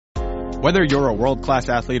Whether you're a world-class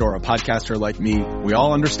athlete or a podcaster like me, we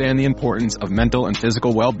all understand the importance of mental and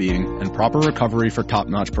physical well-being and proper recovery for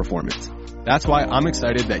top-notch performance. That's why I'm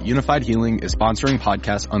excited that Unified Healing is sponsoring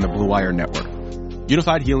podcasts on the Blue Wire Network.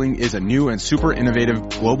 Unified Healing is a new and super innovative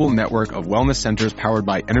global network of wellness centers powered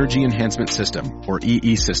by Energy Enhancement System, or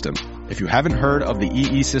EE System. If you haven't heard of the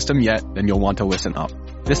EE System yet, then you'll want to listen up.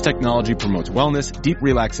 This technology promotes wellness, deep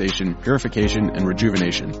relaxation, purification, and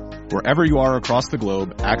rejuvenation. Wherever you are across the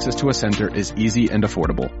globe, access to a center is easy and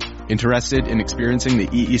affordable. Interested in experiencing the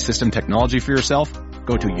EE System technology for yourself?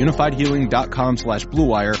 Go to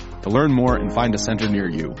unifiedhealing.com/bluewire to learn more and find a center near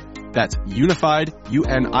you. That's unified,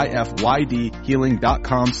 UNIFYD,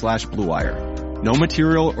 healing.com/bluewire. No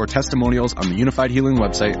material or testimonials on the Unified Healing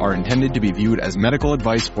website are intended to be viewed as medical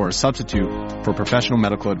advice or a substitute for professional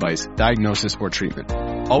medical advice, diagnosis, or treatment.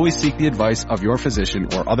 Always seek the advice of your physician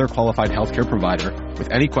or other qualified healthcare provider with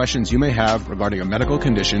any questions you may have regarding a medical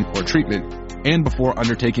condition or treatment and before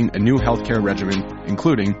undertaking a new healthcare regimen,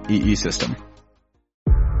 including EE System.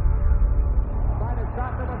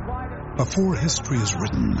 Before history is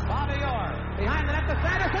written,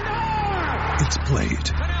 it's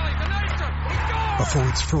played. Before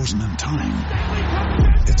it's frozen in time,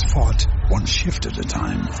 it's fought one shift at a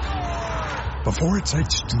time. Before it's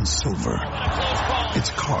etched in silver,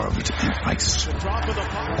 it's carved in ice.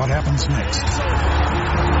 What happens next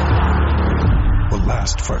will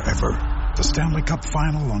last forever. The Stanley Cup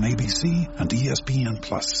Final on ABC and ESPN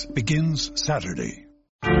Plus begins Saturday.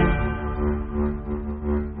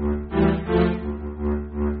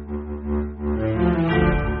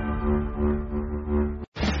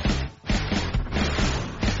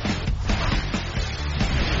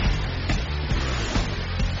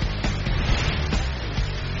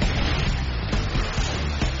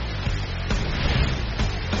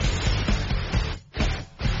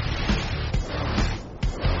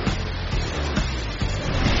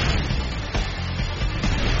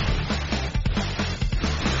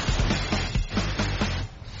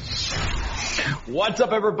 What's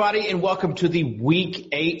up, everybody, and welcome to the Week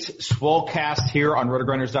 8 Swolecast here on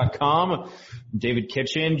rotogrinders.com. I'm David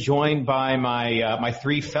Kitchen, joined by my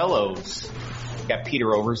three fellows. We got Peter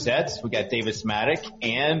Overzet, we got Davis Maddock,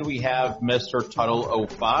 and we have Mr.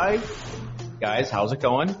 Tuttle05. Guys, how's it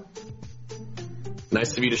going?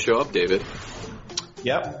 Nice of you to show up, David.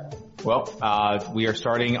 Yep. Well, we are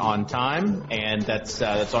starting on time, and that's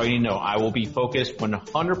all you need to know. I will be focused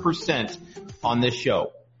 100% on this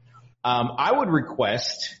show. I would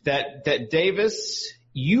request that Davis,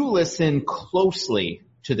 you listen closely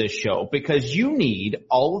to this show because you need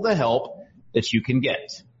all of the help that you can get.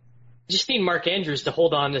 You just need Mark Andrews to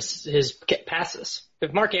hold on to his passes.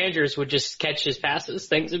 If Mark Andrews would just catch his passes,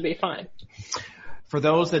 things would be fine. For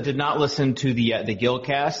those that did not listen to the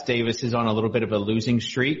Gilcast, Davis is on a little bit of a losing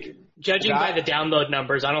streak. Judging by the download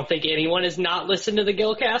numbers, I don't think anyone has not listened to the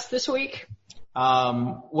Gilcast this week.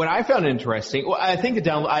 What I found interesting, well, I think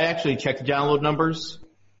I actually checked the download numbers.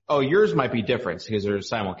 Oh, yours might be different because they're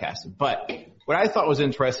simulcasted. But what I thought was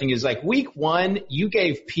interesting is like week 1, you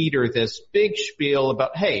gave Peter this big spiel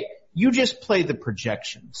about, hey, you just play the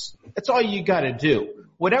projections. That's all you got to do.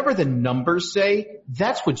 Whatever the numbers say,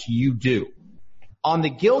 that's what you do. On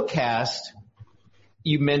the Gilcast,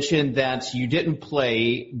 you mentioned that you didn't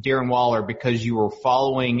play Darren Waller because you were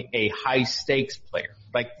following a high stakes player.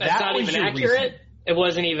 Like that's not even accurate. Reason. It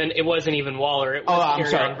wasn't even Waller. It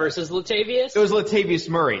was Carrion versus Latavius. It was Latavius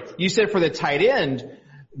Murray. You said for the tight end,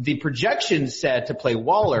 the projections said to play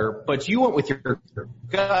Waller, but you went with your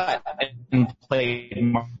gut and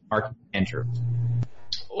played Mark Andrews.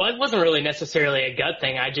 Well, it wasn't really necessarily a gut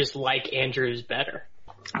thing. I just like Andrews better.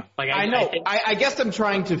 I know. I guess I'm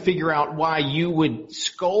trying to figure out why you would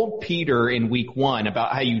scold Peter in week 1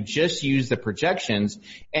 about how you just use the projections,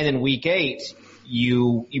 and in week 8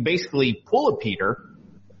 you basically pull a Peter,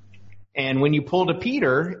 and when you pulled a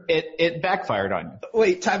Peter, it backfired on you.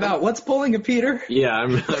 Wait, time out. What's pulling a Peter? Yeah,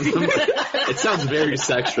 it sounds very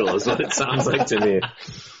sexual is what it sounds like to me.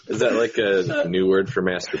 Is that like a new word for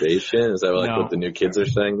masturbation? Is that like what the new kids are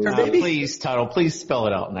saying? Please, Tuttle, please spell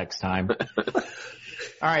it out next time.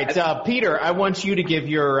 All right, Peter, I want you to give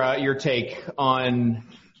your take on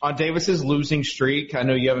Davis's losing streak. I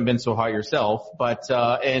know you haven't been so hot yourself, but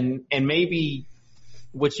and maybe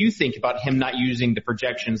what you think about him not using the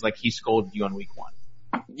projections like he scolded you on week 1.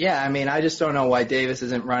 Yeah, I mean, I just don't know why Davis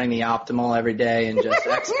isn't running the optimal every day and just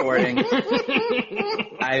exporting.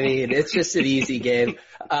 I mean, it's just an easy game.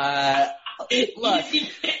 Look,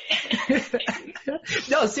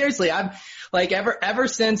 no, seriously, I'm like ever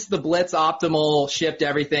since the Blitz Optimal shipped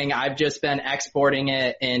everything, I've just been exporting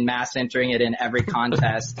it and mass entering it in every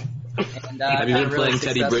contest And, Have you been really playing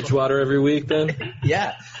Teddy successful. Bridgewater every week then?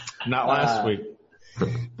 Yeah. Not last week.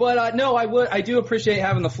 But no, I do appreciate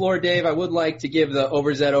having the floor, Dave. I would like to give the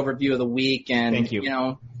Overzet overview of the week, and Thank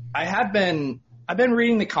you. I've been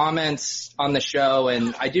reading the comments on the show,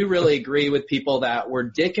 and I do really agree with people that we're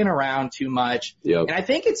dicking around too much. Yep. And I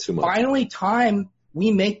think it's Too much. finally time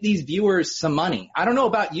we make these viewers some money. I don't know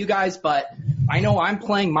about you guys, but I know I'm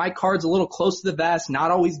playing my cards a little close to the vest,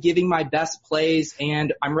 not always giving my best plays,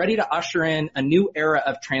 and I'm ready to usher in a new era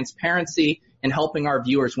of transparency and helping our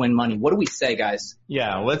viewers win money. What do we say, guys?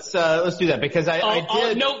 Yeah, let's do that because I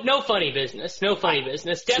did. No funny business. No funny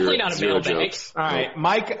business. Definitely not a Zero mailbag. jokes. All right,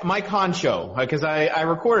 Mike Honcho, because I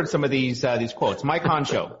recorded some of these quotes. Mike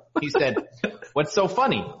Honcho, he said, "What's so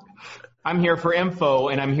funny? I'm here for info,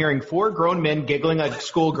 and I'm hearing 4 grown men giggling like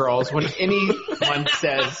schoolgirls when anyone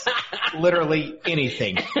says literally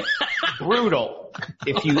anything. Brutal.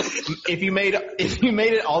 If you made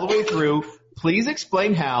it all the way through, please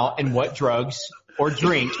explain how and what drugs or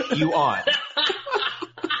drink you on."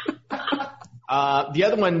 The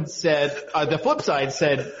other one said, the flip side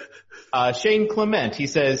said, Shane Clement, he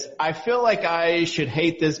says, "I feel like I should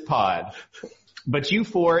hate this pod, but you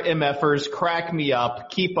 4 MFers crack me up.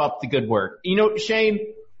 Keep up the good work."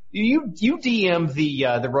 Shane, you DM the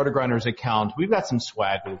Rotogrinders account. We've got some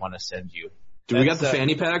swag we want to send you. Do we got the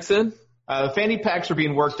fanny packs in? Fanny packs are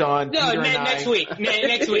being worked on. No, next week.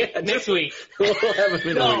 Next week. We'll have them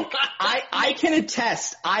in a week. I can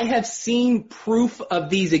attest. I have seen proof of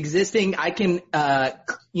these existing. I can,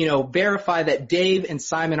 verify that Dave and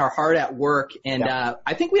Simon are hard at work, and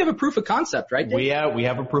I think we have a proof of concept, right, Dave? We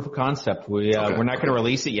have a proof of concept. We're not going to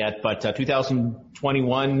release it yet, but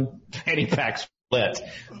 2021 fanny packs split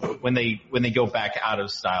when they go back out of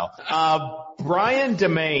style. Brian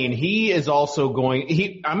Demain, he is also I'm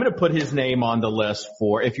going to put his name on the list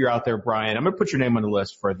for, if you're out there, Brian, I'm going to put your name on the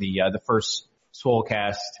list for the first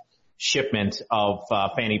Swolecast shipment of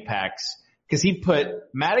fanny packs, because he put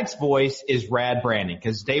Maddox's voice is rad branding,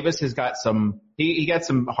 because Davis has got he got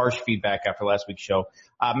some harsh feedback after last week's show.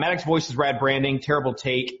 Maddox's voice is rad branding, terrible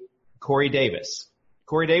take, Corey Davis.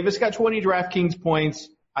 Corey Davis got 20 DraftKings points.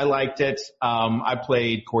 I liked it. I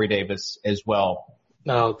played Corey Davis as well.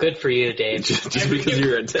 Oh, good for you, Dave. Just because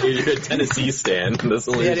you're a Tennessee stan. That's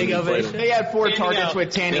the only reason you played him. They had 4 targets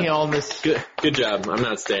with Tannehill in this. Good job. I'm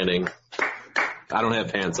not standing. I don't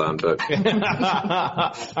have pants on, but.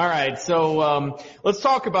 All right. So, let's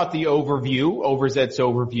talk about the Overzet's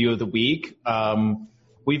overview of the week.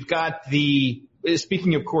 We've got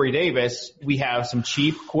speaking of Corey Davis, we have some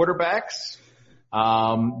cheap quarterbacks.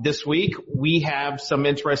 This week we have some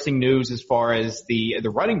interesting news as far as the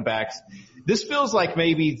running backs. This feels like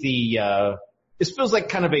this feels like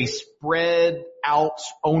kind of a spread out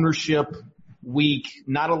ownership week.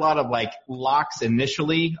 Not a lot of locks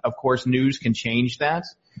initially. Of course, news can change that.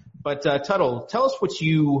 But Tuttle, tell us what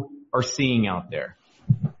you are seeing out there.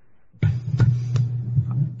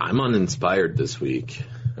 I'm uninspired this week.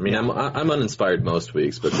 I mean, I'm uninspired most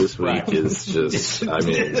weeks, but this week is just, I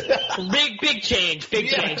mean. Big change.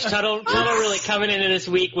 Tuttle really coming into this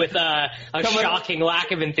week with a shocking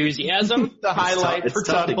lack of enthusiasm. The highlight it's for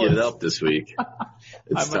tough to Tuttle. get it up this week.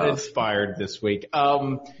 It's I'm tough. uninspired this week.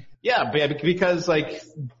 Because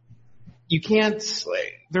you can't,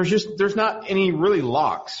 there's not any really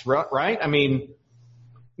locks, right? I mean,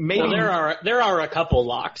 maybe. Well, there are a couple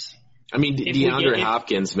locks. I mean, DeAndre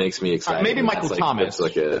Hopkins makes me excited. Maybe Michael Thomas.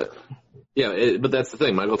 But that's the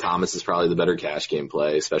thing. Michael Thomas is probably the better cash game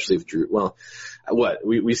play, especially if Drew. Well,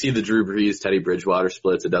 we see the Drew Brees, Teddy Bridgewater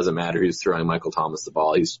splits. It doesn't matter who's throwing Michael Thomas the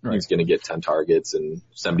ball. He's going to get 10 targets and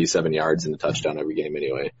 77 yards and a touchdown every game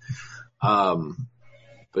anyway.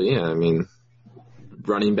 But yeah, I mean,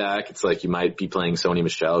 running back, it's like you might be playing Sony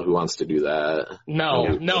Michel. Who wants to do that?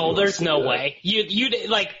 No, there's no way.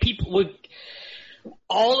 People would.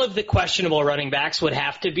 All of the questionable running backs would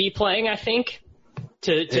have to be playing, I think,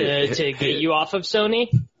 to get you off of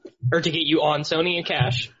Sony, or to get you on Sony and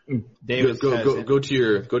cash. Davis go to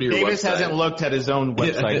your Davis website. hasn't looked at his own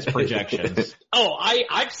website's projections. Oh,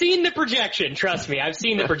 I've seen the projection. Trust me, I've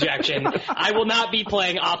seen the projection. I will not be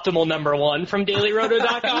playing optimal number 1 from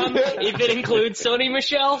DailyRoto.com if it includes Sony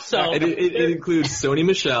Michel. So it includes Sony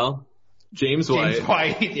Michel, James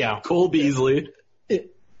White, yeah, Cole Beasley.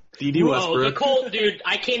 D.D. Westbrook. Dude,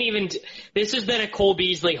 I can't even. This has been a Cole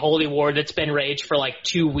Beasley holy war that's been raged for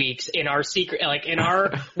 2 weeks in our secret, in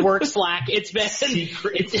our work Slack. It's been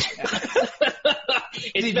secret.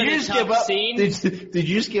 It's been a tough scene. Did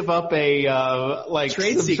you just give up a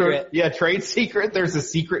trade secret? Trade secret. There's a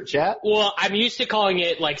secret chat. Well, I'm used to calling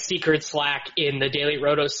it secret Slack in the Daily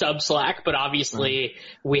Roto sub Slack, but obviously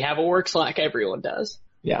we have a work Slack. Everyone does.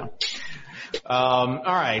 Yeah. All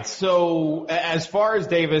right. So as far as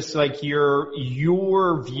Davis, like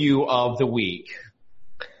your view of the week,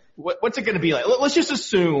 what's it going to be like? Let's just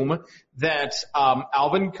assume that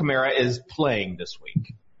Alvin Kamara is playing this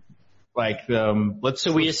week. Like,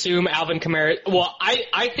 So we assume Alvin Kamara. Well,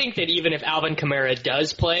 I think that even if Alvin Kamara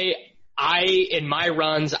does play, in my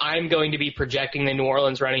runs, I'm going to be projecting the New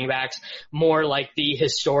Orleans running backs more like the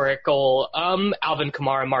historical Alvin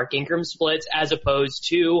Kamara, Mark Ingram splits as opposed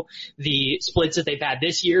to the splits that they've had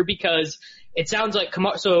this year, because it sounds like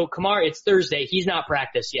Kamara, it's Thursday. He's not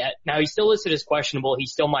practiced yet. Now he's still listed as questionable. He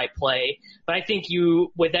still might play, but I think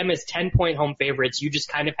with them as 10-point home favorites, you just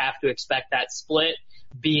kind of have to expect that split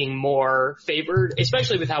being more favored,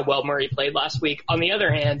 especially with how well Murray played last week. On the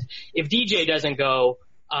other hand, if DJ doesn't go,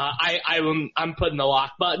 I'm putting the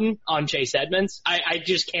lock button on Chase Edmonds. I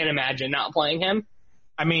just can't imagine not playing him.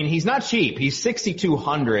 I mean, he's not cheap. He's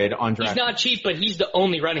 6,200 on draft. He's not cheap, but he's the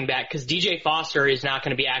only running back because DJ Foster is not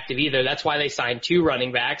going to be active either. That's why they signed 2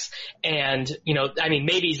 running backs. And,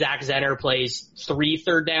 maybe Zach Zenner plays 3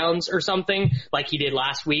 third downs or something like he did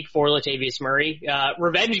last week for Latavius Murray.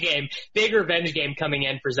 Big revenge game coming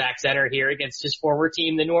in for Zach Zenner here against his former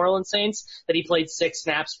team, the New Orleans Saints, that he played 6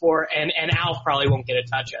 snaps for. And Alf probably won't get a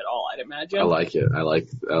touch at all, I'd imagine. I like it. I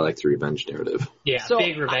like the revenge narrative. Yeah, so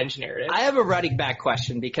big revenge narrative. I have a running back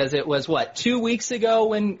question because it was 2 weeks ago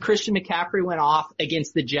when Christian McCaffrey went off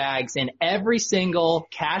against the Jags, and every single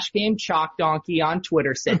cash game chalk donkey on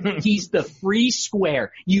Twitter said he's the free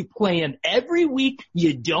square. You play him every week.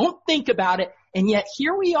 You don't think about it. And yet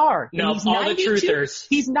here we are. No, all the truthers.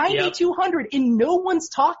 He's 9,200 and no one's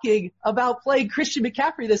talking about playing Christian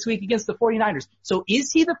McCaffrey this week against the 49ers. So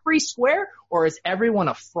is he the free square or is everyone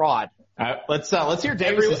a fraud? Let's hear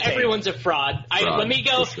Davis. Everyone's a fraud. Let me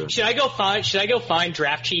go. Sure. Should I go find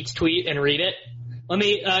Draft Cheats tweet and read it? Let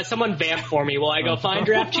me, someone vamp for me. Will I go find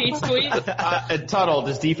Draft Cheats tweet? Tuttle,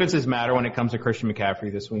 does defenses matter when it comes to Christian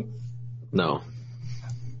McCaffrey this week? No.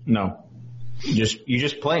 You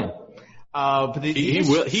just play him. But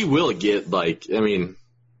he will get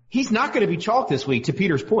he's not going to be chalk this week, to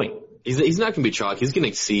Peter's point. He's not going to be chalk. He's going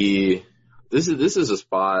to see, this is a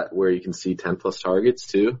spot where you can see 10 plus targets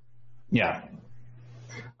too. Yeah.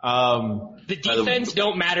 The defense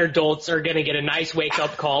don't matter dolts are going to get a nice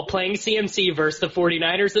wake-up call playing CMC versus the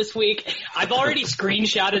 49ers this week. I've already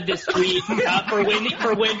screenshotted this tweet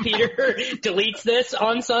for when Peter deletes this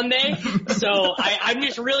on Sunday. So I'm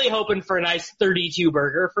just really hoping for a nice 32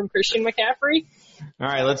 burger from Christian McCaffrey. All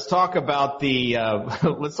right, let's talk about the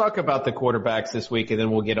quarterbacks this week, and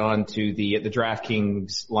then we'll get on to the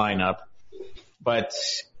DraftKings lineup. But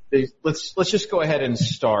let's just go ahead and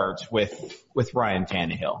start with Ryan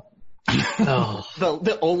Tannehill. Oh,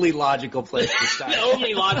 the only logical place to start. The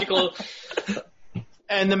only logical.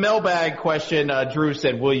 And the mailbag question, Drew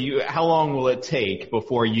said, how long will it take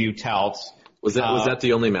before you tout? Was that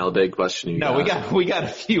the only mailbag question you got? No, we got a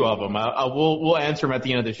few of them. We'll answer them at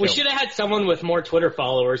the end of the show. We should have had someone with more Twitter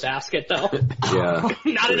followers ask it though. Yeah.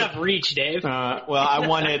 Not enough reach, Dave. Well, I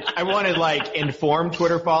wanted like informed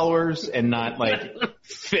Twitter followers and not like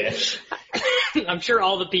fish. I'm sure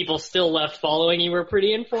all the people still left following you were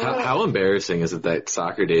pretty informed. How embarrassing is it that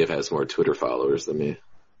Soccer Dave has more Twitter followers than me?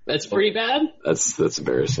 That's pretty bad. That's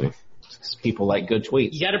embarrassing. People like good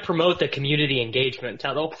tweets. You got to promote the community engagement,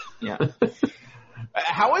 Tuttle. Yeah.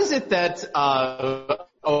 How is it that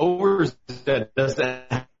Overs doesn't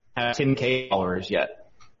have 10K followers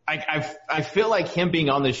yet? I feel like him being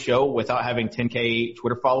on this show without having 10K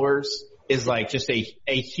Twitter followers is like just a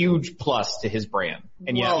huge plus to his brand.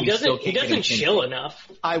 And yeah, he doesn't chill enough.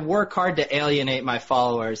 I work hard to alienate my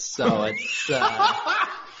followers, so it's.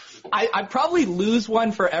 I probably lose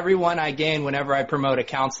one for every one I gain whenever I promote a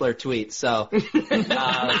counselor tweet. So it's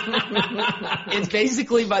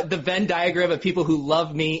basically the Venn diagram of people who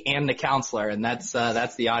love me and the counselor, and that's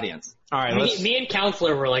the audience. All right, me and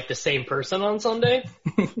counselor were like the same person on Sunday.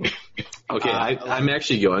 Okay, I'm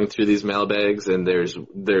actually going through these mailbags, and there's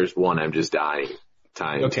one I'm just dying to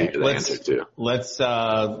answer to. Let's.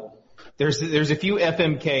 There's a few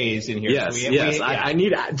FMKs in here. Yes, I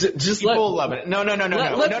need just people love it. No.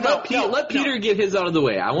 Let Peter get his out of the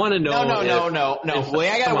way. I want to know. No.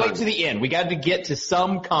 I gotta wait to the end. We got to get to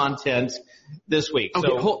some content this week. Okay,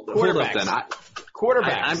 so hold up then.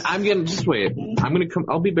 Quarterbacks. I'm gonna just wait. I'm gonna come.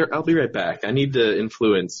 I'll be right back. I need to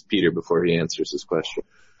influence Peter before he answers his question.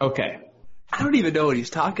 Okay. I don't even know what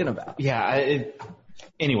he's talking about. Yeah.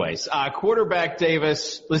 Anyways, quarterback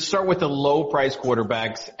Davis, let's start with the low price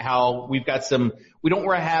quarterbacks. How we've got we don't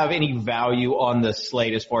have any value on the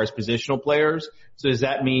slate as far as positional players. So does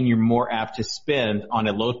that mean you're more apt to spend on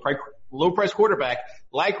a low price quarterback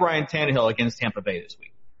like Ryan Tannehill against Tampa Bay this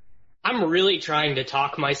week? I'm really trying to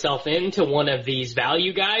talk myself into one of these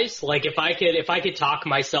value guys. Like if I could talk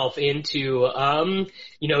myself into,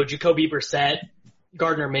 Jacoby Brissett,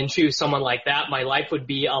 Gardner Minshew, someone like that, my life would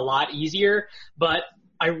be a lot easier. But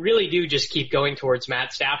I really do just keep going towards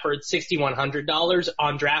Matt Stafford, $6,100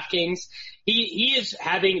 on DraftKings. He is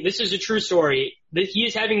having, this is a true story, that he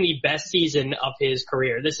is having the best season of his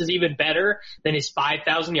career. This is even better than his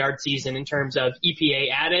 5,000 yard season in terms of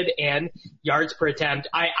EPA added and yards per attempt.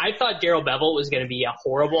 I thought Darrell Bevell was going to be a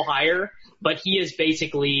horrible hire, but he has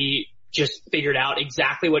basically just figured out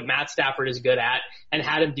exactly what Matt Stafford is good at and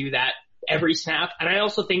had him do that every snap. And I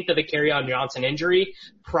also think that the Kerryon Johnson injury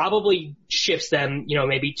probably shifts them,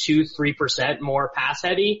 maybe 2-3% more pass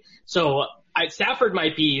heavy. So Stafford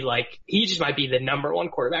might be he just might be the number one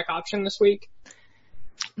quarterback option this week.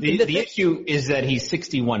 The issue is that he's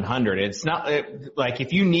 6,100. It's not like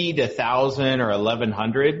if you need 1,000 or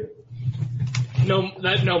 1,100.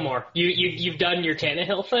 No more. You've done your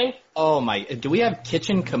Tannehill thing? Oh my, do we have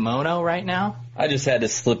kitchen kimono right now? I just had to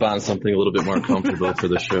slip on something a little bit more comfortable for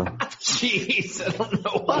the show. Jeez, I don't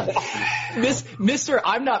know what. Mr.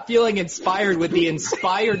 I'm not feeling inspired with the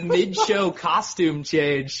inspired mid-show costume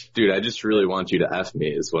change. Dude, I just really want you to F me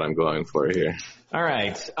is what I'm going for here. All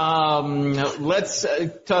right. Let's,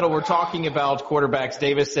 Tuttle, we're talking about quarterbacks.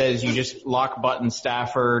 Davis says you just lock button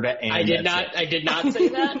Stafford. And I did not say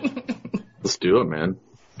that. Let's do it, man.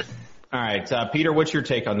 All right. Peter, what's your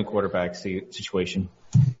take on the quarterback situation?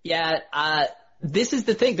 Yeah, this is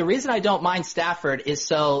the thing. The reason I don't mind Stafford is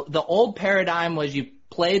so the old paradigm was you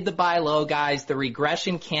played the buy low guys, the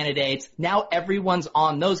regression candidates. Now everyone's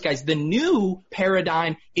on those guys. The new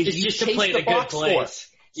paradigm is it's you just chase to play the the box good score. plays.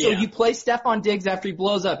 So Yeah. you play Stephon Diggs after he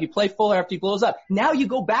blows up. You play Fuller after he blows up. Now you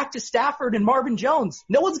go back to Stafford and Marvin Jones.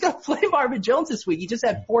 No one's going to play Marvin Jones this week. He just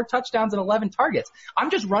had 4 touchdowns and 11 targets. I'm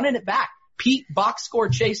just running it back. Pete, box score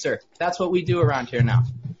chaser. That's what we do around here now.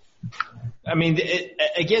 I mean,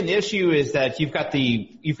 again, the issue is that you've got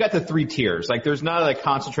the 3 tiers. Like, there's not a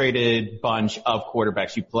concentrated bunch of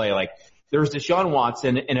quarterbacks you play. Like, there's Deshaun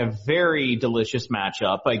Watson in a very delicious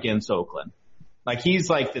matchup against Oakland. Like, he's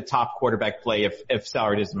like the top quarterback play if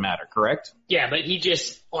salary doesn't matter, correct? Yeah, but he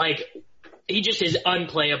just is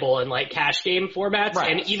unplayable in cash game formats.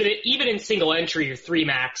 Right. And even in single entry or 3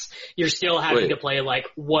 max, you're still having to play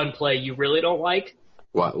one play you really don't like.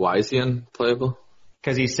 Why is he unplayable?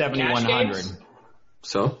 Because he's 7,100.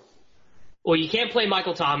 So? Well, you can't play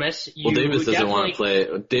Michael Thomas. Davis doesn't want to play.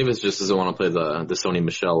 Davis just doesn't want to play the Sony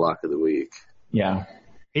Michel lock of the week. Yeah.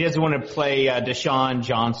 He doesn't want to play Deshaun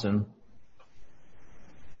Johnson.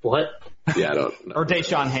 What? Yeah, I don't know. Or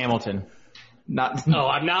Deshaun Hamilton.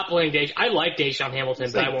 I'm not playing Deshaun. I like Deshaun Hamilton,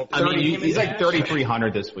 but I won't play him. He's like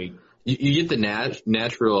 3,300 this week. You get the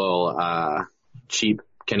natural cheap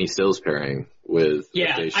Kenny Stills pairing with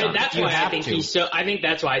Deshaun. I think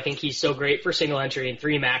that's why I think he's so great for single entry and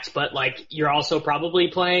 3 max. But you're also probably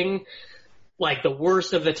playing the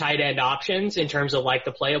worst of the tight end options in terms of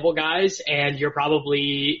the playable guys, and you're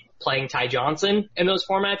probably playing Ty Johnson in those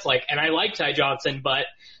formats. And I like Ty Johnson, but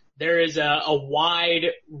there is a wide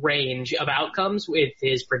range of outcomes with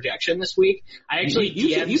his projection this week. I actually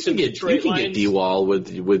you can get D-Wall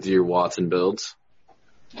with your Watson builds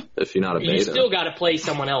if you're not a beta. You still got to play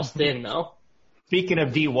someone else thin, though. Speaking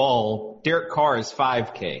of D-Wall, Derek Carr is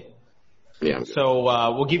 5K. Yeah.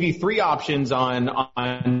 So we'll give you 3 options on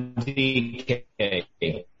DK.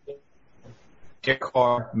 Derek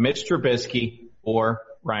Carr, Mitch Trubisky, or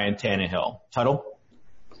Ryan Tannehill. Tuttle?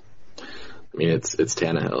 I mean, it's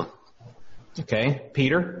Tannehill. Okay.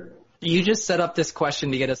 Peter? You just set up this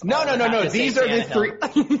question to get us. No. These are the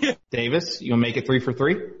 3. Davis, you want to make it 3 for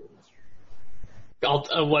 3?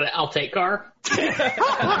 I'll take Carr.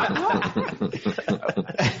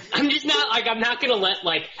 I'm just not I'm not gonna let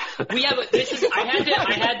I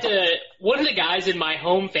had to one of the guys in my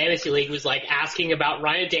home fantasy league was asking about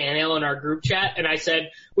Ryan Tannehill in our group chat, and I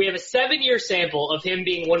said we have a 7-year sample of him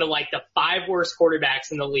being one of the 5 worst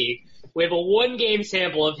quarterbacks in the league. We have a 1-game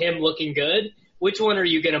sample of him looking good. Which one are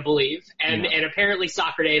you going to believe? And apparently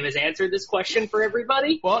Soccer Dave has answered this question for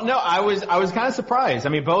everybody. Well, no, I was kind of surprised. I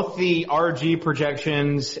mean, both the RG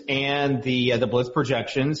projections and the Blitz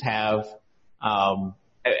projections have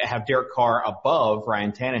Derek Carr above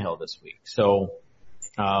Ryan Tannehill this week. So,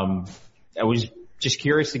 I was just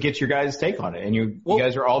curious to get your guys' take on it. And you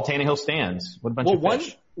guys are all Tannehill stands. What a bunch of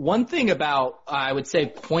fish. One thing about, I would say,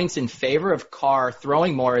 points in favor of Carr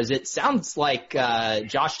throwing more is it sounds like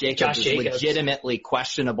Josh Jacobs is legitimately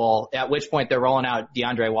questionable, at which point they're rolling out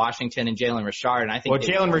DeAndre Washington and Jalen Richard. And I think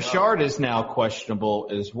Jalen Richard is now questionable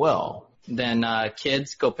as well. then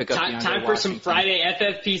kids, go pick up Time for some Friday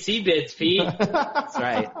FFPC bids, Pete. That's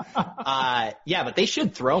right. Yeah, but they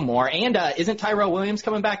should throw more. And isn't Tyrell Williams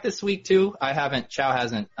coming back this week too? Chow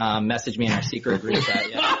hasn't messaged me in our secret group chat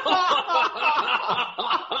yet.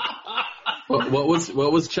 What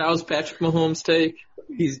was Chow's Patrick Mahomes take?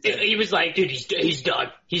 He was like, dude, he's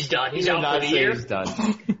done. He's out for the year. He's done.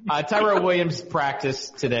 Tyrell Williams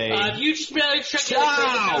practiced today. If you check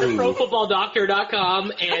out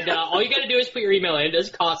ProFootballDoctor.com, and all you got to do is put your email in. It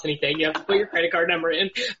doesn't cost anything. You have to put your credit card number in.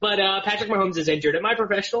 But Patrick Mahomes is injured, in my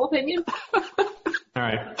professional opinion. All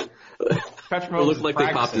right. Patrick Mahomes It looked like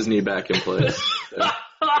they popped his knee back in place.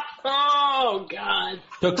 Oh, God.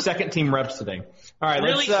 Took second team reps today. All right.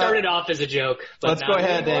 Really started off as a joke. But let's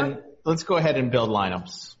go ahead and build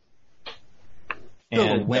lineups.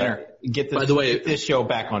 And winner. Get this show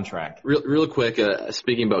back on track. Real quick,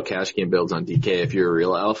 speaking about cash game builds on DK, if you're a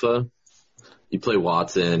real alpha, you play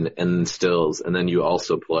Watson and Stills, and then you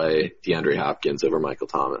also play DeAndre Hopkins over Michael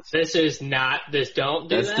Thomas. This is not this. Don't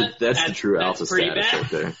do that. That's the true alpha status bad.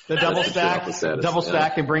 right there. The double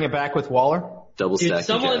stack, and bring it back with Waller. Double stack.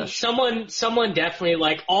 Someone definitely,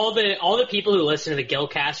 like, all the people who listen to the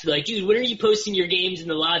Gilcast are like, dude, when are you posting your games in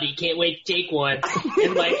the lobby? Can't wait to take one.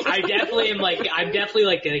 And like, I'm definitely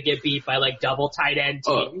gonna get beat by like double tight end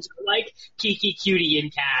teams, or like Kiki Cutie in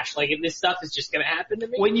cash. Like, if this stuff is just gonna happen to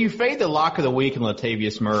me. When you fade the lock of the week in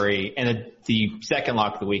Latavius Murray and the second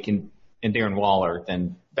lock of the week in Darren Waller,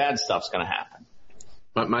 then bad stuff's gonna happen.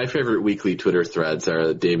 My favorite weekly Twitter threads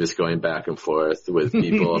are Davis going back and forth with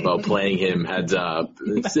people about playing him heads up.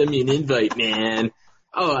 Send me an invite, man.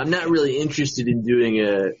 Oh, I'm not really interested in doing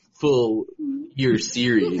a full year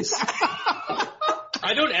series.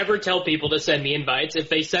 I don't ever tell people to send me invites. If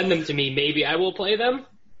they send them to me, maybe I will play them.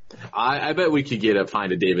 I bet we could get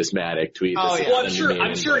find a Davis Maddock tweet. Oh, yeah. Well, I'm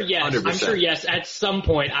sure, yes. 100%. I'm sure, yes. At some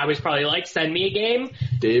point, I was probably like, send me a game.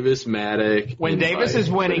 Davis Maddock. When Davis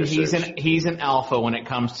is winning, he's an alpha when it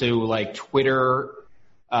comes to like Twitter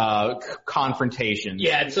confrontations.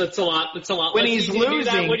 Yeah, it's a lot. When he's losing, do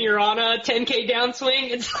that when you're on a 10K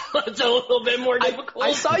downswing, it's a little bit more difficult.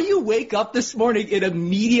 I saw you wake up this morning and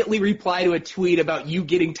immediately reply to a tweet about you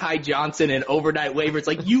getting Ty Johnson in overnight waivers.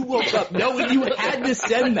 Like, you woke up knowing you had to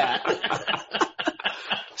send that.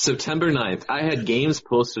 September 9th, I had games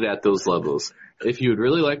posted at those levels. If you would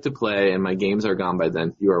really like to play and my games are gone by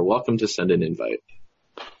then, you are welcome to send an invite.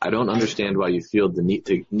 I don't understand why you feel the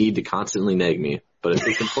need to constantly nag me, but if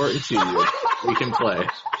it's important to you, we can play.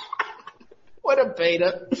 What a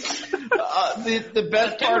beta. The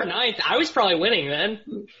best part 9th, I was probably winning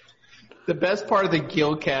then. The best part of the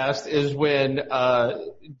Gilcast is when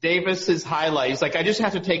Davis's highlight. He's like, I just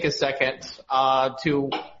have to take a second to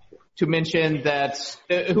mention that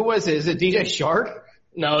who was it? Is it DJ Shark?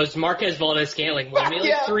 No, it's Marquez Valdez-Scantling. Won me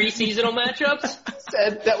like 3 seasonal matchups.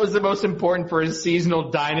 Said that was the most important for his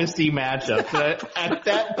seasonal dynasty matchup. At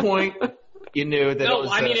that point, you knew that.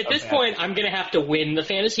 No, at this point, I'm going to have to win the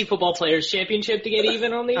Fantasy Football Players Championship to get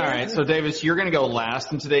even on the. All right, so Davis, you're going to go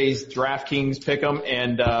last in today's DraftKings pick'em,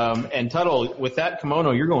 and Tuttle, with that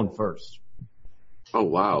kimono, you're going first. Oh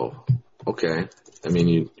wow, okay. I mean,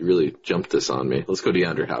 you really jumped this on me. Let's go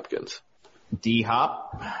DeAndre Hopkins.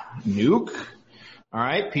 D-Hop, Nuke. All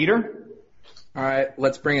right, Peter. All right,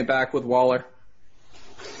 let's bring it back with Waller.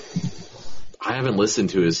 I haven't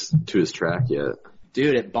listened to his track yet.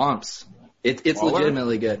 Dude, it bumps. It's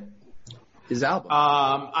legitimately good. His album.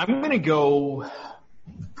 I'm gonna go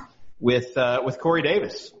with Corey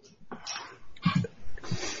Davis.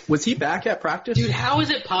 Was he back at practice? Dude, how is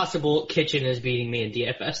it possible Kitchen is beating me in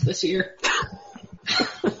DFS this year?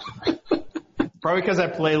 Probably because I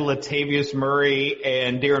play Latavius Murray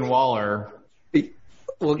and Darren Waller.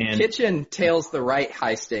 Well, Kitchen tails the right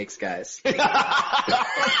high stakes guys.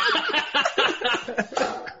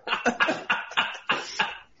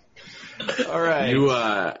 All right. You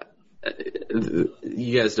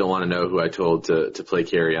guys don't want to know who I told to play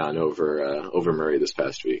carry on over Murray this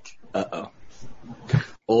past week. Uh-oh.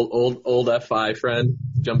 Old F5 friend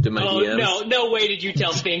jumped in my DMs. No way did you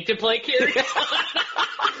tell Fink to play carry on.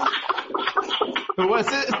 Who was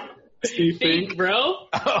it? Steve Fink, bro.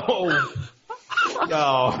 Oh.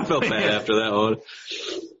 I felt bad after that one.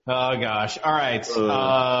 Oh gosh. All right.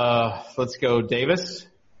 Let's go Davis.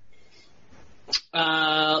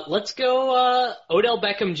 Let's go Odell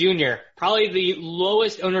Beckham Jr. Probably the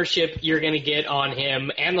lowest ownership you're going to get on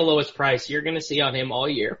him and the lowest price you're going to see on him all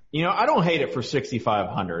year. You know, I don't hate it for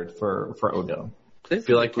 6,500 for Odell. I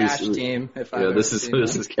feel like cash team. This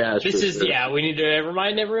is cash. This is sure. We need to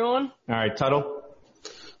remind everyone. All right, Tuttle.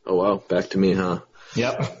 Oh wow, back to me, huh?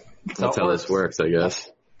 Yep. That's how this works, I guess.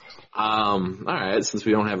 All right. Since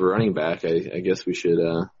we don't have a running back, I guess we should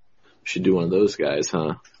do one of those guys,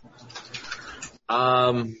 huh?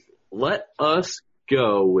 Let us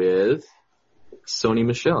go with Sony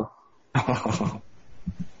Michel. I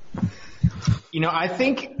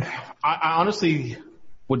think I honestly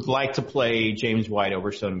would like to play James White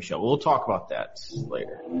over Sony Michel. We'll talk about that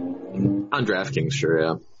later. On DraftKings, sure,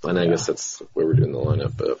 yeah. And I guess that's where we're doing the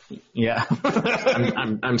lineup, but yeah.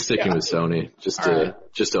 I'm sticking with Sony just to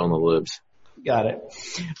own the libs. Got it.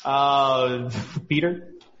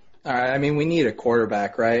 Peter? All right. I mean, we need a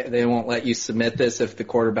quarterback, right? They won't let you submit this if the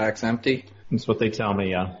quarterback's empty. That's what they tell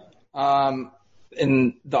me, yeah.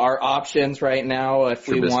 And our options right now, if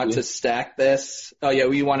Trubisky. we want to stack this. Oh yeah,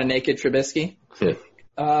 we want a naked Trubisky. Yeah.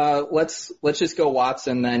 Let's just go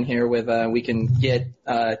Watson then here with we can get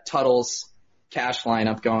Tuttle's cash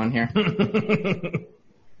lineup going here.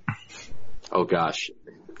 Oh gosh,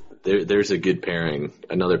 there's a good pairing,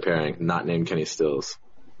 another pairing, not named Kenny Stills.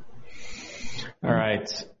 All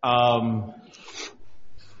right. I'm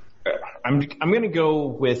going to go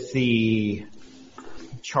with the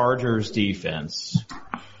Chargers defense,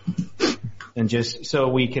 and just so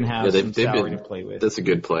we can have some salary to play with. That's a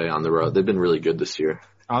good play on the road. They've been really good this year.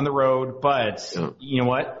 On the road, but you know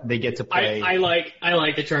what? They get to play. I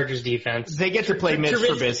like the Chargers defense. They get to play Mitch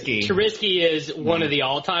Trubisky. Trubisky is one of the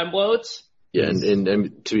all-time bloats. Yeah,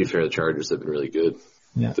 and to be fair, the Chargers have been really good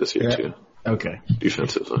this year too. Okay.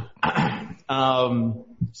 Defensively.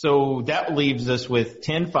 So that leaves us with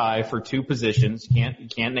 10-5 for two positions. You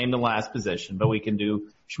can't name the last position, but we can do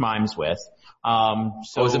Schmimes with.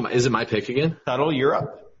 So is it my pick again? Tuttle, you're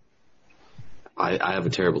up. I have a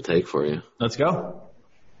terrible take for you. Let's go.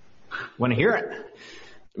 Want to hear it?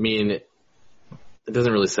 I mean, it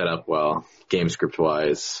doesn't really set up well, game script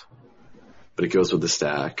wise, but it goes with the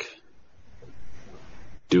stack.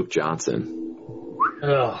 Duke Johnson.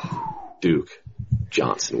 Ugh. Duke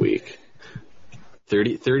Johnson week.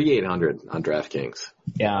 3,800 on DraftKings.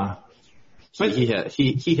 Yeah. But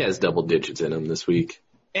he has double digits in him this week.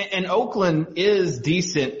 And Oakland is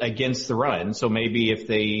decent against the run, so maybe if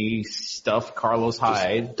they stuff Carlos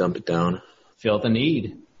Hyde, just dump it down, fill the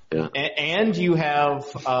need. Yeah. And you have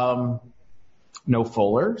no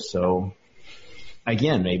Fuller, so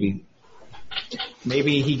again, maybe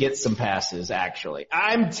he gets some passes. Actually,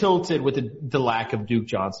 I'm tilted with the lack of Duke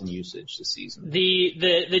Johnson usage this season.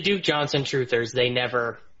 The Duke Johnson truthers, they'll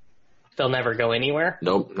never go anywhere.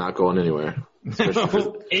 Nope, not going anywhere.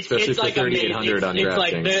 Especially for like 3,800 on DraftKings.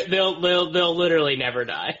 Like they'll literally never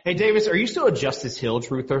die. Hey Davis, are you still a Justice Hill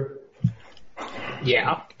truther?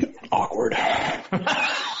 Yeah. Awkward.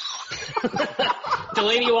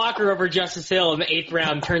 Delaney Walker over Justice Hill in the 8th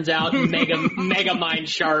round turns out mega mind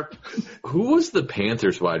sharp. Who was the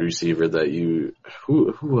Panthers wide receiver that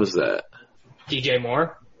who was that? DJ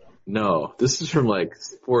Moore? No, this is from like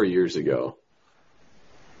 4 years ago.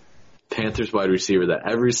 Panthers wide receiver that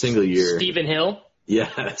every single year. Stephen Hill?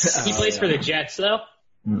 Yes. He plays for the Jets though.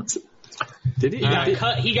 Did he?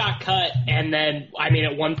 He got cut, and then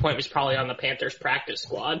at one point was probably on the Panthers practice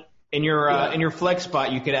squad. In your flex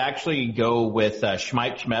spot, you could actually go with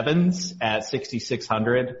Schmevins at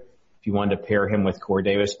 6,600 if you wanted to pair him with Corey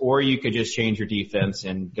Davis, or you could just change your defense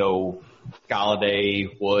and go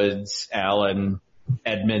Galladay, Woods, Allen,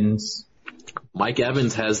 Edmonds. Mike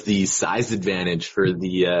Evans has the size advantage for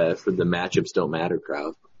the matchups don't matter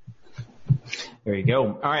crowd. There you go.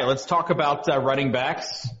 All right, let's talk about running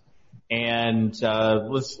backs, and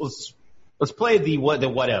let's play the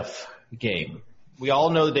what if game. We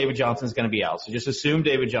all know that David Johnson's going to be out, so just assume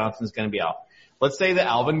David Johnson's going to be out. Let's say that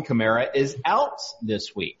Alvin Kamara is out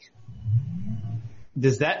this week.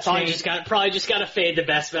 Does that change? Probably just got to fade the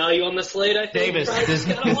best value on the slate, I think. Davis, does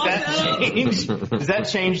that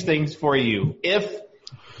change things for you? If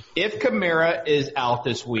Kamara is out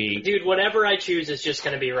this week, dude, whatever I choose is just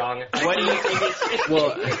going to be wrong. What do you think?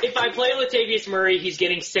 If I play Latavius Murray, he's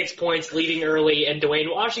getting 6 points leading early, and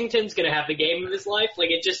Dwayne Washington's going to have the game of his life.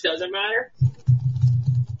 Like, it just doesn't matter.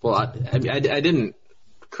 Well, I didn't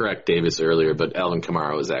correct Davis earlier, but Alvin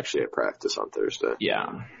Kamara was actually at practice on Thursday.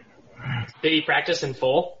 Yeah. Did he practice in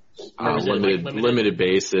full? Limited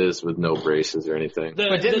basis with no braces or anything.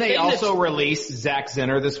 But didn't they also release Zach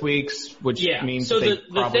Zinner this week, which means so the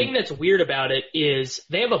thing that's weird about it is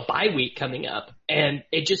they have a bye week coming up, and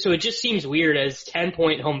it just seems weird as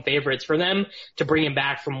 10-point home favorites for them to bring him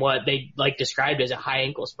back from what they described as a high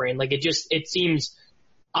ankle sprain. Like it seems.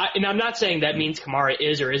 And I'm not saying that means Kamara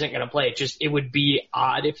is or isn't going to play. It would be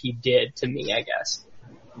odd if he did to me, I guess.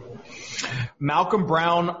 Malcolm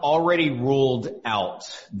Brown already ruled out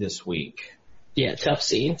this week. Yeah, tough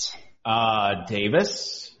scenes.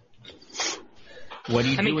 Davis? What do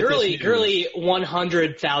you do I mean, with this news? Gurley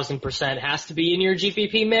 100,000% has to be in your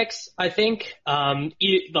GPP mix, I think.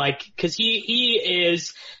 Cause he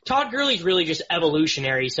is, Todd Gurley's really just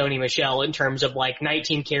evolutionary Sony Michel in terms of like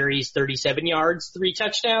 19 carries, 37 yards, 3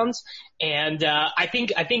 touchdowns. And, I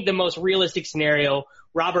think the most realistic scenario,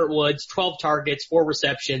 Robert Woods, 12 targets, 4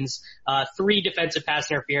 receptions, 3 defensive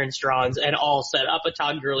pass interference draws, and all set up a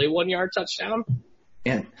Todd Gurley 1-yard touchdown.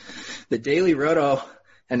 And the Daily Roto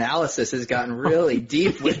analysis has gotten really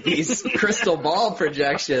deep with these crystal ball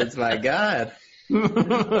projections. My God. We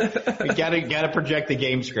gotta project the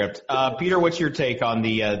game script. Peter, what's your take on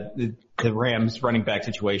the Rams running back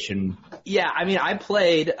situation? Yeah, I mean, I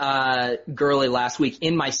played Gurley last week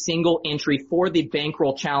in my single entry for the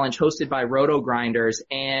Bankroll Challenge hosted by Roto Grinders,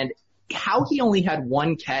 and how he only had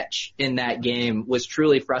 1 catch in that game was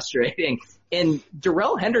truly frustrating. And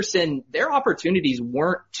Darrell Henderson, their opportunities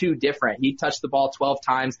weren't too different. He touched the ball 12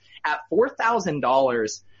 times. At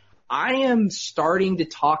 $4,000, I am starting to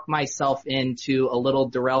talk myself into a little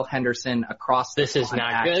Darrell Henderson across the This is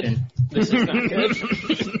not action. good. This is not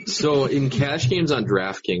good. So in cash games on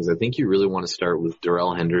DraftKings, I think you really want to start with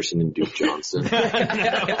Darrell Henderson and Duke Johnson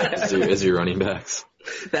as your running backs.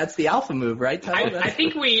 That's the alpha move, right, Tyler? I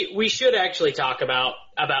think we should actually talk about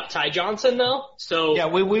Ty Johnson though. So Yeah,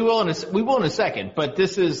 we will in a second, but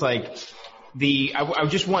this is like I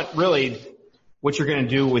just want really what you're going to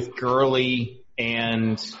do with Gurley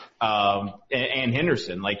and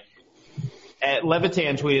Henderson. Like,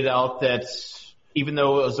 Levitan tweeted out that even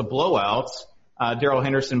though it was a blowout, Darrell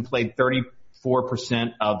Henderson played 34%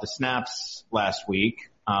 of the snaps last week.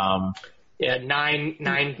 yeah,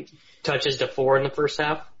 nine touches to 4 in the first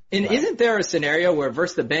half. And isn't there a scenario where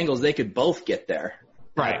versus the Bengals they could both get there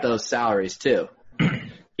at those salaries too?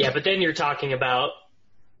 Yeah, but then you're talking about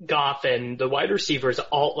Goff and the wide receivers,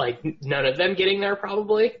 all like none of them getting there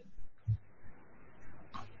probably.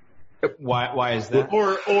 Why is that?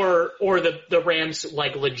 Or the Rams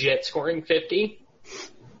like legit scoring 50.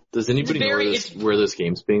 Does anybody know where this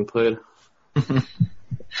game's being played?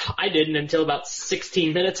 I didn't until about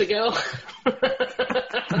 16 minutes ago.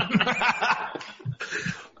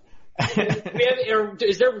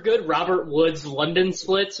 Is there good Robert Woods London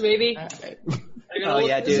splits maybe? Oh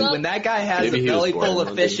yeah, dude. When that guy has Maybe a belly full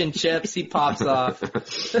of fish and chips, he pops off.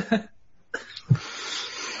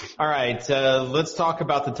 All right, let's talk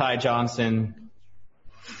about the Ty Johnson.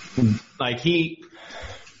 Like do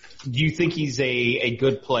you think he's a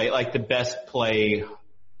good play, like the best play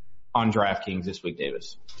on DraftKings this week,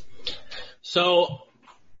 Davis? So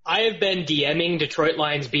I have been DMing Detroit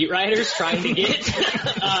Lions beat writers trying to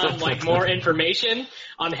get more information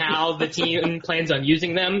on how the team plans on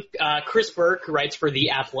using them. Chris Burke, who writes for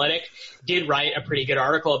The Athletic, did write a pretty good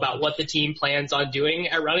article about what the team plans on doing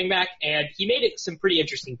at running back, and he made some pretty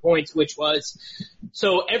interesting points, which was,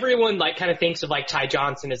 so everyone kind of thinks of Ty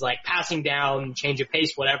Johnson as passing down, change of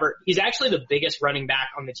pace, whatever. He's actually the biggest running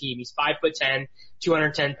back on the team. He's 5'10",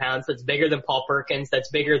 210 pounds. That's bigger than Paul Perkins.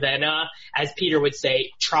 That's bigger than, as Peter would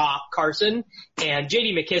say, Tra Carson. And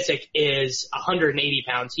J.D. McKissick is 180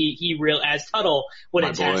 pounds. He real, as Tuttle would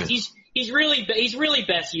attest, he's really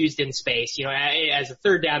best used in space, as a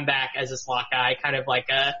third down back, as a slot guy, kind of like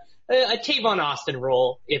a Tavon Austin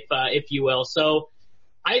role, if you will. So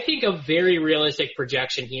I think a very realistic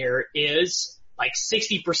projection here is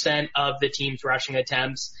 60% of the team's rushing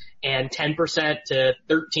attempts and 10% to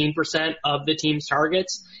 13% of the team's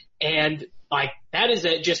targets. And that is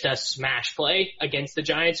just a smash play against the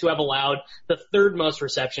Giants, who have allowed the 3rd most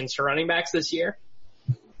receptions to running backs this year.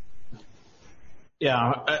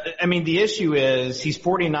 Yeah, I mean, the issue is he's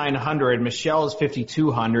 4,900, Michelle is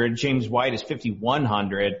 5,200, James White is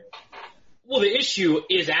 5,100. Well, the issue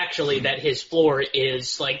is actually that his floor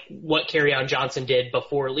is what Kerryon Johnson did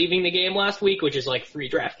before leaving the game last week, which is 3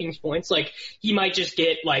 DraftKings points. He might just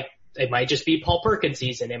get it might just be Paul Perkins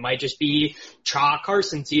season. It might just be Tra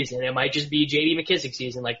Carson season. It might just be J.D. McKissick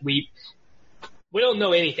season. We don't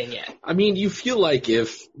know anything yet. I mean, you feel like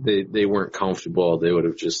if they weren't comfortable, they would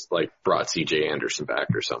have just brought C.J. Anderson back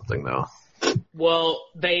or something, though. Well,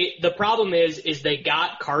 the problem is they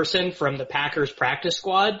got Carson from the Packers practice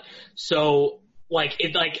squad. So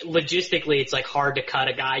logistically, it's hard to cut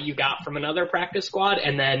a guy you got from another practice squad.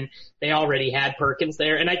 And then they already had Perkins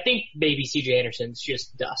there. And I think maybe C.J. Anderson's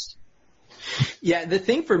just dust. Yeah, the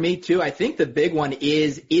thing for me too, I think the big one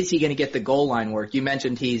is he going to get the goal line work? You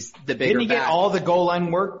mentioned he's the bigger Didn't he get all the goal line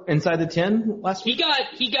work inside the 10 last week?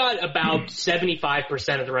 He got about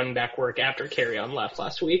 75% of the running back work after Kerryon left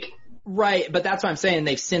last week. Right, but that's what I'm saying.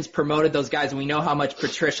 They've since promoted those guys, and we know how much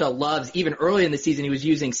Patricia loves. Even early in the season, he was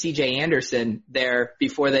using C.J. Anderson there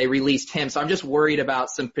before they released him. So I'm just worried about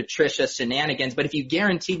some Patricia shenanigans. But if you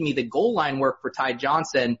guaranteed me the goal line work for Ty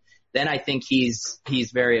Johnson, then I think he's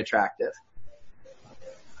very attractive.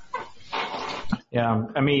 Yeah,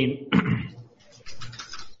 I mean,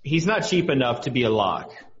 he's not cheap enough to be a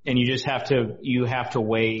lock. And you have to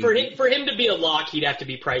weigh. For him to be a lock, he'd have to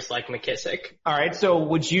be priced like McKissick. All right. So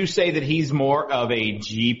would you say that he's more of a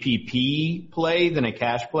GPP play than a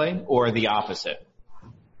cash play, or the opposite?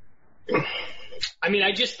 I mean,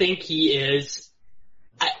 I just think he is.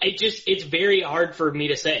 It's very hard for me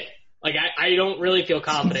to say. Like, I don't really feel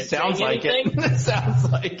confident. Sounds like anything. it. Sounds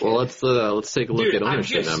like it. Well, let's take a look at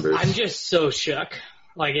ownership numbers. I'm just so shook.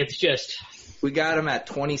 Like, it's just. We got him at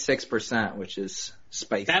 26%, which is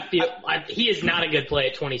spicy. He is not a good play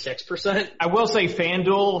at 26%. I will say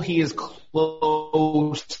FanDuel, he is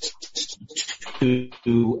close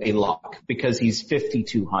to a lock because he's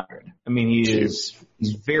 5,200. I mean, he's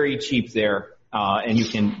very cheap there, and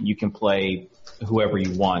you can play whoever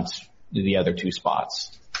you want the other two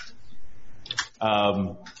spots.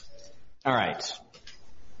 All right.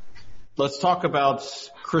 Let's talk about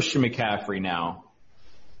Christian McCaffrey now.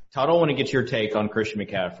 Todd, I want to get your take on Christian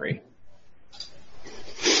McCaffrey.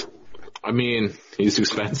 I mean, he's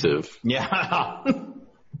expensive. Yeah.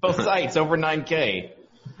 Both sites, over 9K.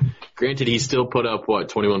 Granted, he still put up,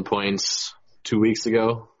 21 points 2 weeks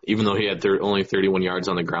ago, even though he had only 31 yards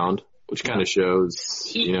on the ground, which kind of shows,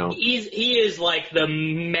 he is like the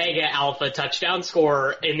mega alpha touchdown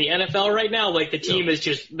scorer in the NFL right now. Like, the team is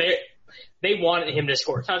just, they wanted him to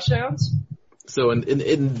score touchdowns. So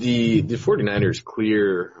in the 49ers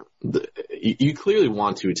you clearly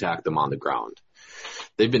want to attack them on the ground.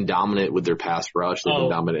 They've been dominant with their pass rush. They've been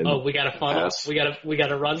dominant. We got a funnel. Pass. We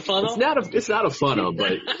got a run funnel. It's not a funnel,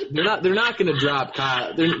 but they're not going to drop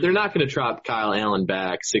Kyle. They're not going to drop Kyle Allen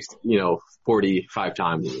back 45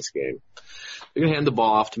 times in this game. They're going to hand the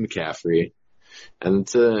ball off to McCaffrey, and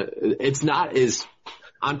it's not as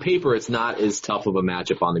on paper. It's not as tough of a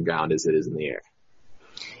matchup on the ground as it is in the air.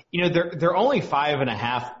 You know, they're only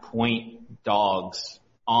 5.5 point dogs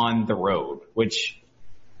on the road, which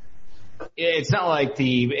it's not like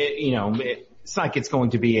it's not like it's going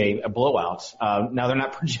to be a blowout. Now they're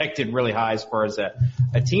not projected really high as far as a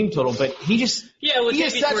team total, but he just he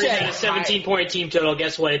is such a 17-point team total.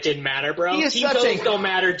 Guess what? It didn't matter, bro. Team totals don't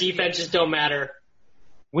matter. Defenses don't matter.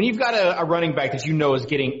 When you've got a running back that you know is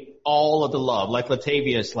getting all of the love, like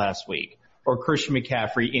Latavius last week or Christian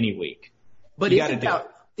McCaffrey any week, but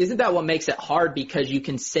isn't that what makes it hard? Because you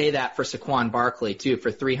can say that for Saquon Barkley too,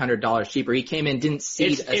 for $300 cheaper. He came in, didn't see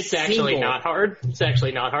It's actually not hard. It's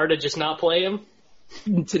actually not hard to just not play him.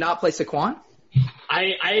 To not play Saquon?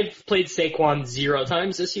 I've played Saquon 0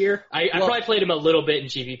 times this year. I probably played him a little bit in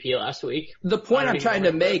GVP last week. The point I'm trying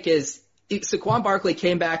to make is Saquon Barkley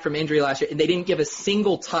came back from injury last year, and they didn't give a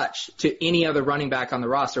single touch to any other running back on the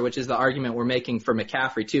roster, which is the argument we're making for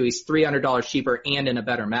McCaffrey too. He's $300 cheaper and in a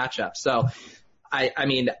better matchup. So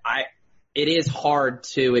it is hard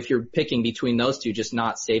to, if you're picking between those two, just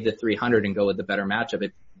not save the 300 and go with the better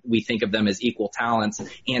matchup. We think of them as equal talents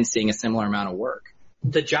and seeing a similar amount of work.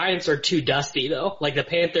 The Giants are too dusty though. Like the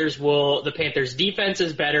Panthers defense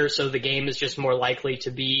is better, so the game is just more likely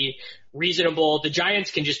to be reasonable. The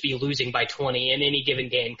Giants can just be losing by 20 in any given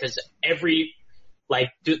game because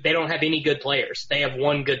they don't have any good players. They have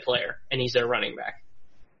one good player and he's their running back.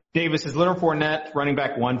 Davis, is Leonard Fournette running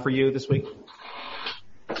back 1 for you this week?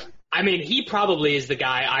 I mean, he probably is the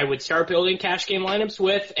guy I would start building cash game lineups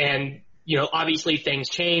with, and obviously things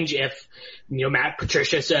change if Matt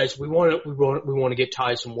Patricia says we want to get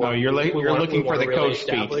Ty some work. No, you're looking for the coach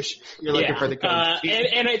speech. You're looking for the coach speech.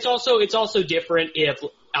 And it's also different if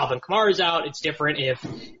Alvin Kamara is out. It's different if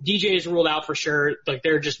DJ is ruled out for sure. Like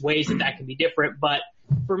there are just ways that can be different. But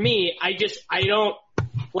for me, I don't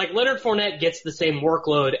like Leonard Fournette gets the same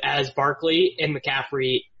workload as Barkley and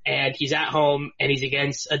McCaffrey. And he's at home, and he's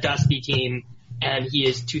against a dusty team, and he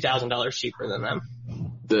is $2,000 cheaper than them.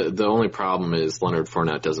 The only problem is Leonard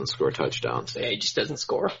Fournette doesn't score touchdowns. Yeah, he just doesn't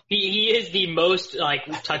score. He is the most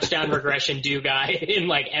touchdown regression due guy in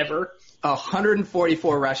ever.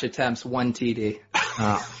 144 rush attempts, 1 TD.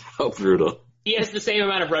 How brutal. He has the same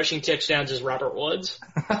amount of rushing touchdowns as Robert Woods.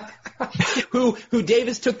 who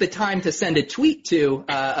Davis took the time to send a tweet to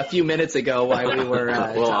a few minutes ago while we were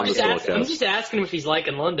I'm just asking him if he's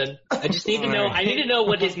liking London. I just need to know. I need to know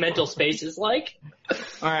what his mental space is like.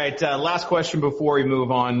 All right, last question before we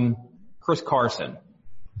move on. Chris Carson.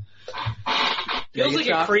 Feels like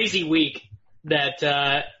a crazy week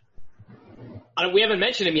that we haven't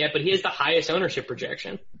mentioned him yet, but he has the highest ownership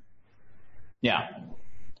projection. Yeah.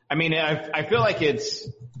 I mean, I feel like the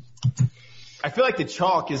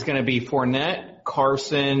chalk is going to be Fournette,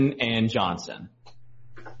 Carson, and Johnson.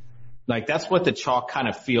 Like, that's what the chalk kind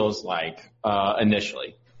of feels like,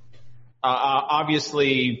 initially.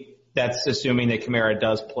 Obviously, that's assuming that Kamara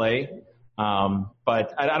does play.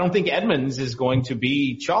 But I don't think Edmonds is going to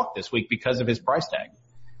be chalk this week because of his price tag.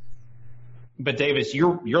 But Davis,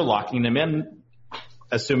 you're locking them in,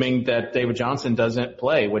 assuming that David Johnson doesn't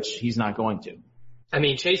play, which he's not going to. I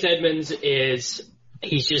mean, Chase Edmonds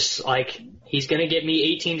he's just like, he's going to get me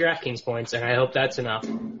 18 DraftKings points, and I hope that's enough.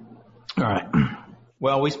 All right.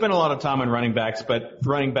 Well, we spent a lot of time on running backs, but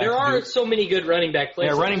running backs. There are so many good running back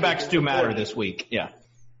players. Yeah, running backs do matter this week. Yeah.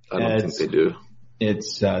 I don't think they do.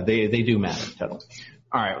 It's, they do matter, Tuttle.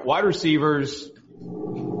 All right. Wide receivers.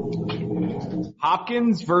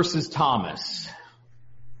 Hopkins versus Thomas.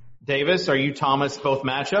 Davis, are you Thomas both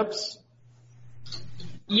matchups?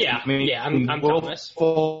 Yeah. I'm Thomas.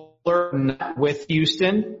 Fuller with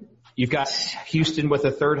Houston. You've got Houston with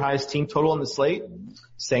the third highest team total in the slate.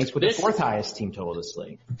 Saints with the fourth highest team total in the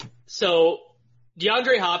slate. So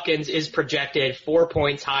DeAndre Hopkins is projected 4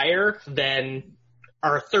 points higher than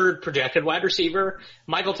our third projected wide receiver.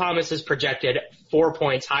 Michael Thomas is projected 4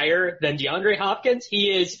 points higher than DeAndre Hopkins.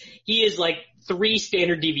 He is like 3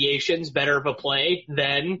 standard deviations better of a play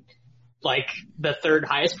than like the third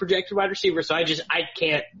highest projected wide receiver. So I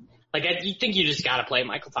can't, like, you think you just got to play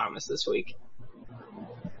Michael Thomas this week.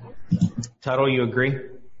 Tuttle, you agree?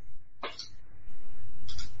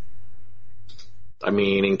 I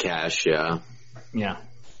mean, in cash, yeah. Yeah.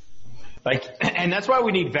 Like, and that's why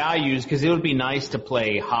we need values, because it would be nice to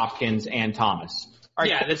play Hopkins and Thomas. All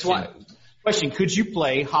right, yeah, that's why. Question: could you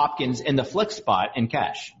play Hopkins in the flex spot in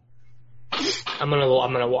cash? I'm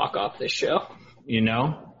gonna walk off this show. You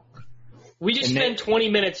know, we just spent 20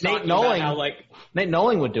 minutes talking about how, like, Nate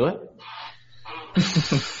Nolan would do it.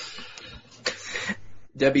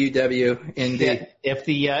 WWND.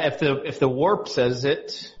 Yeah, if the warp says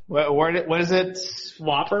it, what is it?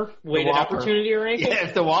 Whopper, weighted opportunity ranking. Yeah,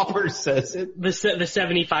 if the Whopper says it, the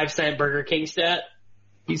 75-cent Burger King stat.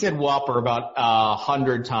 He said Whopper about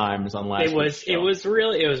 100 times on last week's show. It was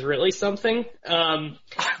really something.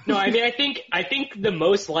 No, I mean, I think the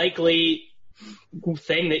most likely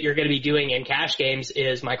thing that you're going to be doing in cash games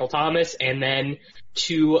is Michael Thomas and then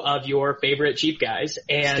 2 of your favorite cheap guys.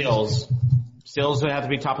 And Stills would have to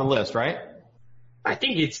be top of the list, right? I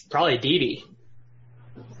think it's probably Dede.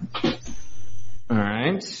 All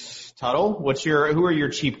right. Tuttle, who are your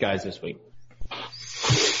cheap guys this week?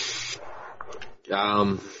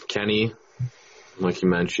 Kenny, like you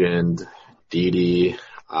mentioned, Dede.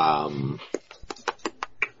 All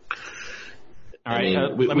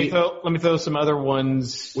right. Let me throw some other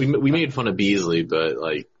ones. We made fun of Beasley, but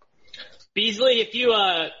like Beasley, if you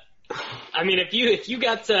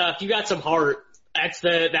got some heart, that's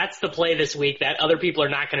the play this week that other people are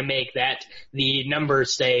not going to make, that the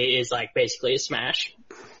numbers say is like basically a smash.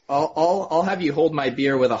 I'll have you hold my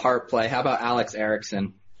beer with a heart play. How about Alex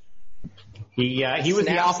Erickson? He was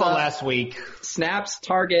the alpha last week. Snaps,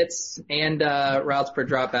 targets, and routes per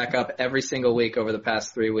drop back up every single week over the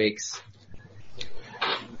past 3 weeks.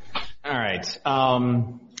 All right.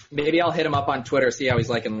 Maybe I'll hit him up on Twitter, see how he's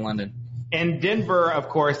like in London. In Denver, of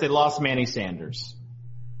course, they lost Manny Sanders.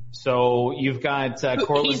 So you've got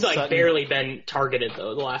Cortland He's like Sutton. barely been targeted,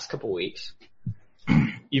 though, the last couple weeks.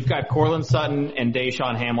 You've got Cortland Sutton and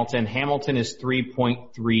Deshaun Hamilton. Hamilton is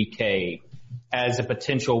 3.3K as a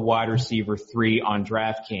potential wide receiver 3 on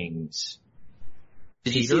DraftKings.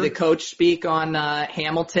 Did you see the coach speak on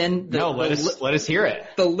Hamilton? Let us hear it.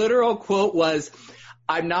 The literal quote was,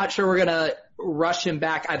 "I'm not sure we're going to rush him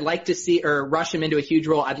back. I'd like to see, or rush him into a huge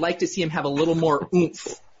role. I'd like to see him have a little more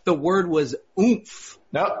oomph." The word was oomph.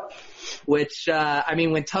 Nope. Which,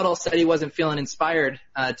 when Tuttle said he wasn't feeling inspired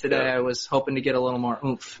today, I was hoping to get a little more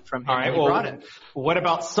oomph from him. All right, well, what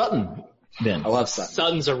about Sutton then? I love Sutton.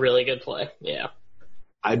 Sutton's a really good play, yeah.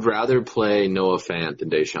 I'd rather play Noah Fant than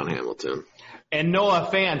Deshaun Hamilton. And Noah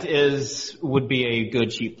Fant would be a good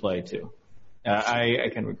cheap play too. I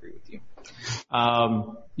kind of agree with you.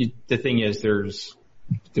 The thing is, there's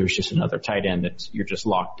just another tight end that you're just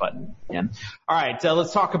lock button in. All right,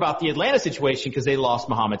 let's talk about the Atlanta situation because they lost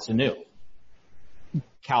Mohamed Sanu.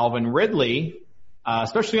 Calvin Ridley,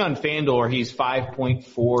 especially on FanDuel, where he's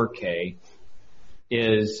 5.4K,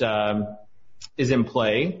 is in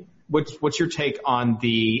play. What's your take on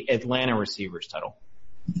the Atlanta receivers, Tuttle?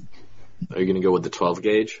 Are you going to go with the 12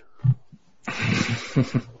 gauge?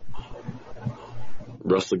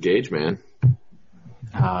 Russell Gage, man.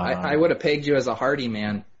 I would have pegged you as a Hardy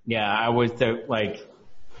man. Yeah, I was like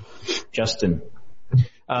Justin.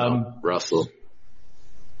 Russell.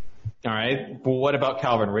 All right. Well, what about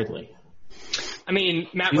Calvin Ridley? I mean,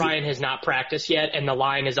 Matt Ryan has not practiced yet, and the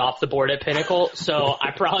line is off the board at Pinnacle, so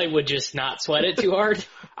I probably would just not sweat it too hard.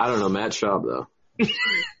 I don't know, Matt Schaub, though.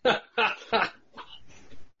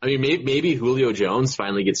 I mean, maybe Julio Jones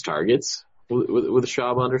finally gets targets with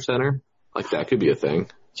Schaub under center. Like, that could be a thing.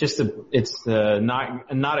 It's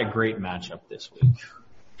not a great matchup this week.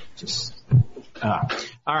 All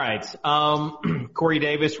right. Corey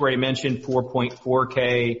Davis, where he mentioned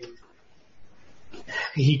 4.4K.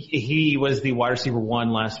 He was the wide receiver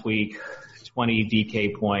 1 last week, 20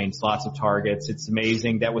 DK points, lots of targets. It's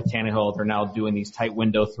amazing that with Tannehill, they're now doing these tight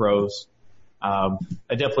window throws. I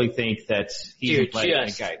definitely think that he's a guy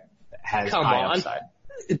that has high upside.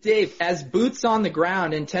 Dave, as boots on the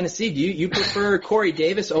ground in Tennessee, do you prefer Corey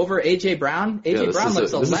Davis over A.J. Brown? A.J. Brown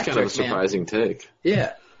looks electric, This is kind of a surprising take.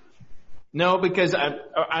 Yeah. No, because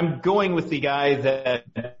I'm going with the guy that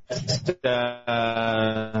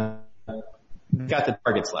got the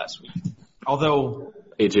targets last week. Although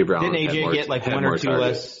A.J. Brown didn't A.J. get like 1 or 2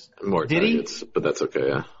 less? More did targets, he? But that's okay,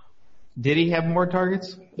 yeah. Did he have more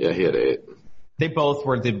targets? Yeah, he had 8. They both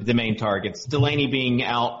were the main targets. Delaney being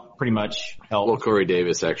out pretty much helped. Well, Corey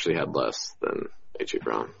Davis actually had less than A.J.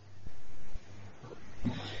 Brown.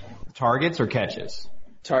 Targets or catches?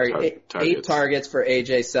 Targets. 8 targets for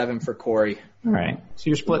AJ, 7 for Corey. All right. So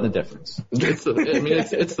you're splitting the difference. It's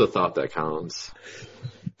the thought that counts.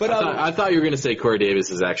 But I thought you were going to say Corey Davis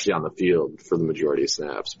is actually on the field for the majority of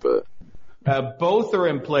snaps, but both are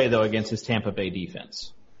in play though against his Tampa Bay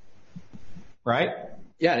defense. Right?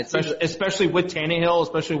 Yeah, it's especially with Tannehill,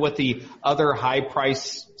 especially with the other high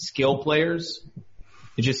price skill players.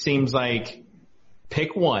 It just seems like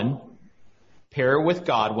pick one, pair it with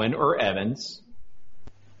Godwin or Evans,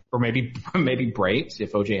 or maybe Brait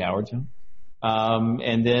if OJ Howard's him.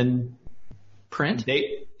 And then print.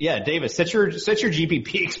 Davis, set your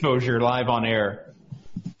GPP exposure live on air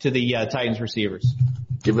to the Titans receivers.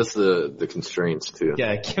 Give us the constraints too.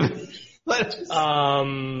 Yeah, let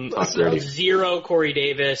us. 0 Corey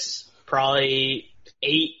Davis, probably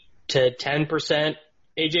 8 to 10%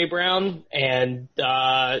 AJ Brown, and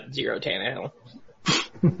 0 Tannehill.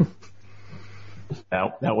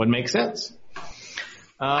 That would make sense.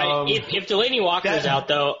 If Delaney Walker's out,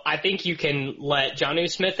 though, I think you can let Jonnu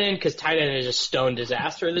Smith in because tight end is a stone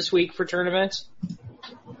disaster this week for tournaments.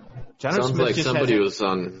 Sounds like somebody was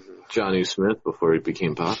on Jonnu Smith before he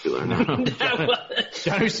became popular.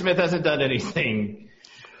 Jonnu Smith hasn't done anything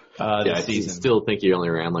this season. I still think he only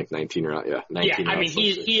ran like 19 routes. Yeah, 19 I mean,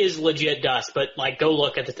 he is legit dust, but like go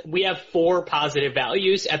look at we have 4 positive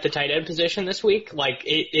values at the tight end position this week. Like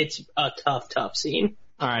it's a tough scene.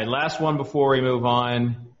 All right, last one before we move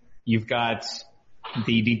on. You've got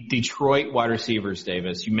the Detroit wide receivers,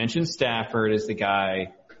 Davis. You mentioned Stafford as the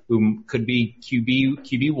guy who could be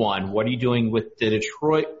QB1. What are you doing with the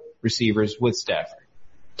Detroit receivers with Stafford?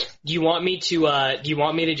 Do you want me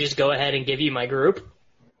to just go ahead and give you my group?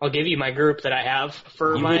 I'll give you my group that I have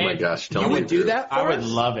for my. Oh my gosh! You would do that for us? I would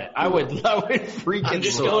love it. I would freaking.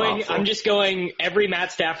 I'm just going. Every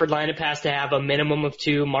Matt Stafford lineup has to have a minimum of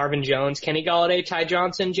 2: Marvin Jones, Kenny Golladay, Ty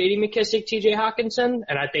Johnson, J.D. McKissic, T.J. Hawkinson,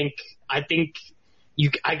 and I think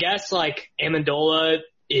I guess like Amendola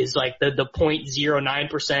is like the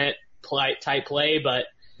 0.09% type play, but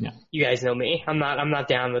you guys know me. I'm not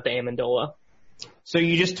down with the Amendola. So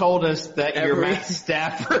you just told us that your Matt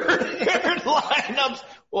Stafford lineups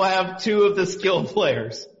will have 2 of the skilled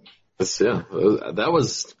players. Yeah, that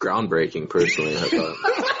was groundbreaking personally, I thought.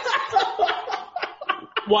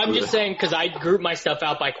 Well, I'm just saying because I group my stuff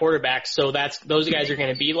out by quarterbacks, so those guys are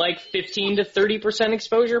going to be like 15 to 30%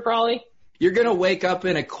 exposure probably. You're going to wake up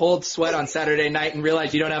in a cold sweat on Saturday night and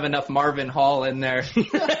realize you don't have enough Marvin Hall in there.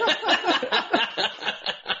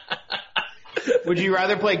 Would you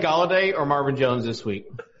rather play Golladay or Marvin Jones this week?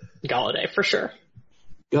 Golladay, for sure.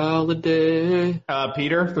 Golladay.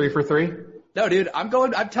 Peter, 3 for 3? No, dude, I'm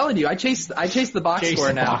telling you, I chase the box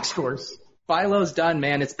score now. Box scores. Philo's done,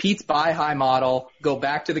 man. It's Pete's buy high model. Go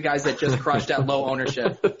back to the guys that just crushed at low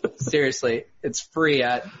ownership. Seriously, it's free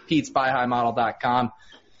at petesbuyhighmodel.com.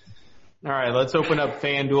 All right, let's open up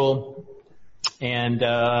FanDuel and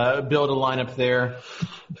build a lineup there.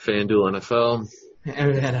 FanDuel NFL.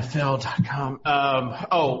 And NFL.com.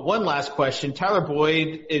 One last question. Tyler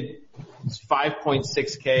Boyd, it's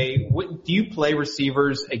 5.6K. Do you play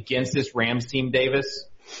receivers against this Rams team, Davis?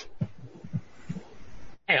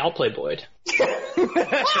 Hey, I'll play Boyd.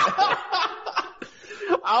 I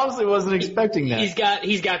honestly wasn't expecting that.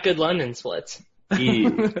 He's got good London splits.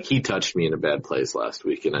 He touched me in a bad place last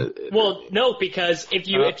week, and no, because if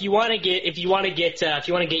you want to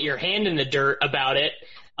get your hand in the dirt about it,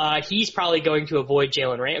 he's probably going to avoid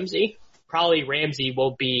Jalen Ramsey. Probably Ramsey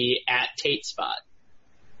will be at Tate's spot.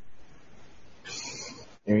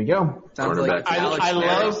 There you go. Sounds like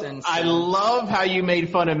I love how you made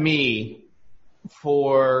fun of me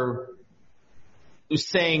for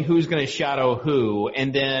saying who's going to shadow who,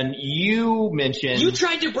 and then you mentioned you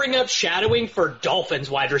tried to bring up shadowing for Dolphins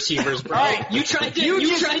wide receivers, bro. Right. You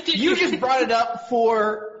just brought it up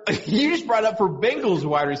for Bengals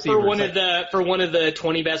wide receivers for one of the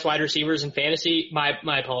 20 best wide receivers in fantasy.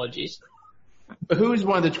 My apologies. Who's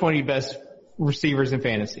one of the 20 best receivers in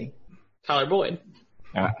fantasy? Tyler Boyd.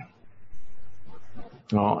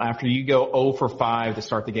 Well, after you go 0 for 5 to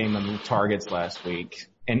start the game on the targets last week,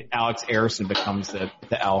 and Alex Harrison becomes the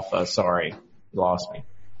alpha. Sorry, you lost me.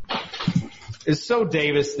 It's so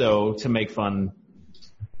Davis though to make fun,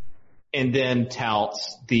 and then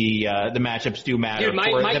touts the matchups do matter. Dude,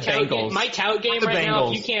 my tout game right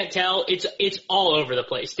now, if you can't tell, it's all over the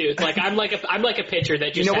place, dude. Like I'm like a pitcher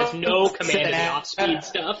that just has no command of the off speed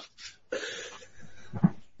stuff.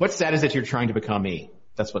 What's sad is that you're trying to become me.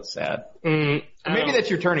 That's what's sad. Maybe that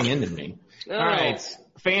you're turning into me. All right.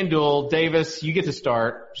 FanDuel, Davis, you get to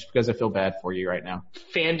start just because I feel bad for you right now.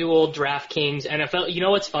 FanDuel, DraftKings, NFL. You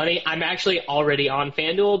know what's funny? I'm actually already on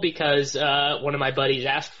FanDuel because one of my buddies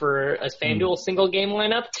asked for a FanDuel single game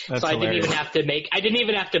lineup. That's so I hilarious. I didn't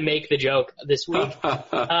even have to make the joke this week.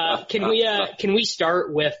 Can we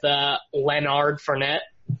start with Leonard Fournette?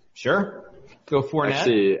 Sure. Go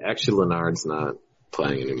Fournette. Actually Leonard's not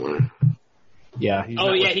playing anymore. Yeah. He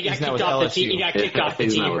got kicked off the team. He got kicked off the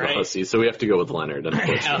He's team, not with right? LSU, so we have to go with Leonard.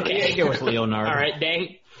 Okay. Yeah, go with Leonard. All right,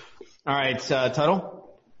 dang. All right,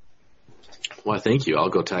 Tuttle. Why, thank you. I'll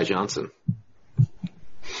go Ty Johnson.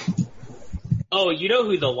 Oh, you know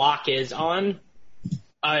who the lock is on?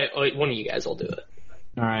 One of you guys will do it.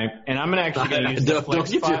 All right, and I'm gonna actually use the flex Don't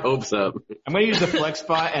get your spot. hopes up. I'm gonna use the flex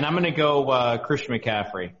spot, and I'm gonna go Christian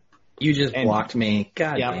McCaffrey. You just blocked me.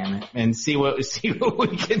 God damn it. And see what we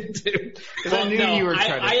can do. Because I knew you were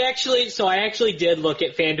trying to. I actually did look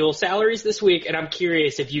at FanDuel salaries this week, and I'm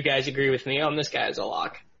curious if you guys agree with me on this guy as a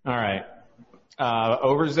lock. All right.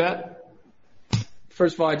 Overzet?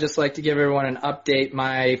 First of all, I'd just like to give everyone an update.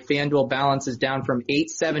 My FanDuel balance is down from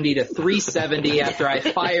 $8.70 to $3.70 after I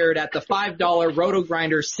fired at the $5 Roto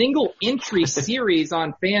Grinder single entry series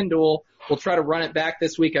on FanDuel. We'll try to run it back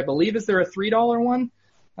this week. I believe, is there a $3 one?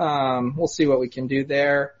 We'll see what we can do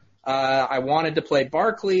there. I wanted to play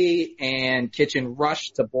Barkley, and Kitchen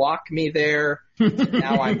rushed to block me there.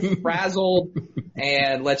 Now I'm frazzled,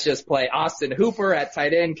 and let's just play Austin Hooper at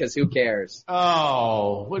tight end because who cares?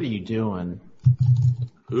 Oh, what are you doing?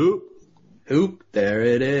 Hoop, there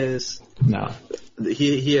it is. No.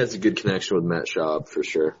 He has a good connection with Matt Schaub for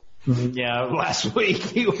sure. Yeah, last week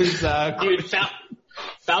he was. Dude,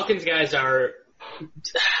 Falcons guys are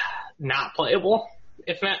not playable.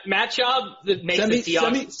 If Matt Schaub makes the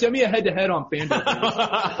Seahawks, send me a head-to-head on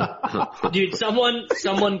FanDuel. dude, someone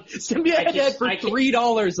Send me a head-to-head for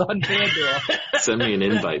 $3 on FanDuel. Send me an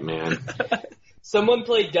invite, man. Someone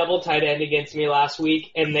played double tight end against me last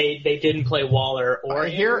week, and they didn't play Waller or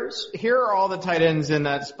Here are all the tight ends in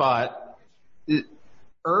that spot.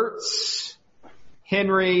 Ertz,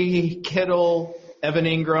 Henry, Kittle, Evan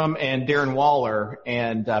Ingram, and Darren Waller,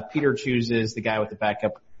 and Peter chooses the guy with the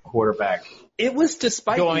backup quarterback. It was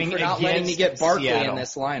despite me for not letting me get Barkley Seattle. in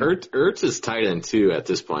this lineup. Ertz is tight end too at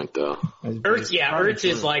this point, though. Ertz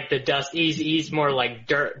is like the dust. He's more like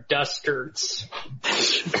dust Ertz.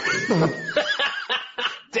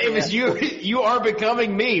 Davis, you are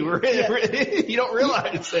becoming me. You don't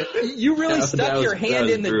realize it. You really stuck your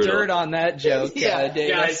hand in the brutal. dirt on that joke,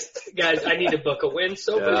 Davis. Guys, I need to book a win.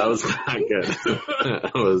 So Yeah, that was not good.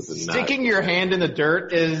 That was not. Sticking your hand in the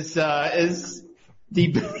dirt is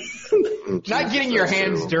deep. Not getting your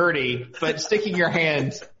hands dirty, but sticking your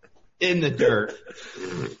hands in the dirt.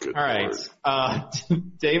 Good All right,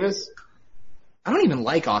 Lord. Davis. I don't even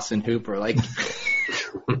like Austin Hooper. Like,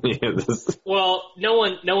 Well, no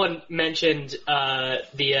one mentioned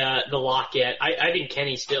the lock yet. I think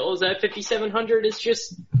Kenny Stills at 5,700 is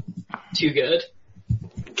just too good.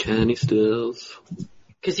 Kenny Stills.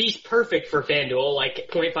 Because he's perfect for FanDuel, like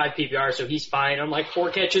 0.5 PPR, so he's fine on like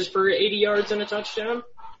 4 catches for 80 yards and a touchdown.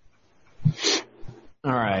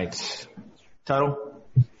 All right, Tuttle.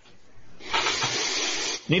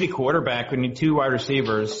 Need a quarterback. We need 2 wide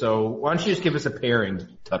receivers. So why don't you just give us a pairing,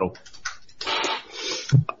 Tuttle?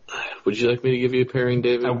 Would you like me to give you a pairing,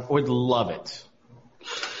 David? I would love it.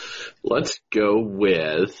 Let's go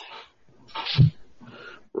with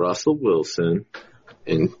Russell Wilson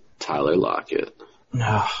and Tyler Lockett.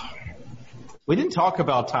 No. We didn't talk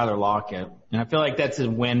about Tyler Lockett, and I feel like that's a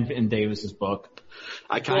win in Davis's book.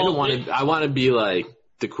 I kind of want to be like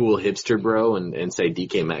the cool hipster bro and say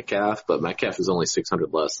DK Metcalf, but Metcalf is only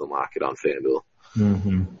 600 less than Lockett on FanDuel.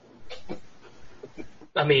 Mm-hmm.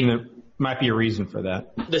 I mean, there might be a reason for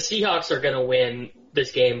that. The Seahawks are going to win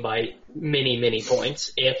this game by many, many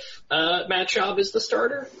points if Matt Schaub is the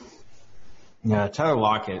starter. Yeah, Tyler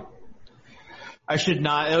Lockett. I should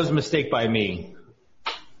not. That was a mistake by me.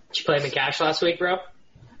 Did you play him in cash last week, bro?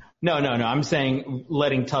 No. I'm saying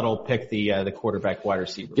letting Tuttle pick the quarterback wide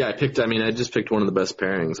receiver. Yeah, I just picked one of the best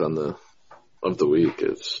pairings of the week.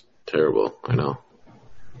 It's terrible. I know.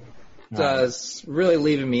 It's really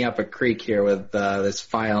leaving me up a creek here with this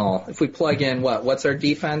final. If we plug in what's our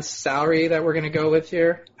defense salary that we're going to go with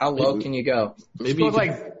here? How low can you go? Maybe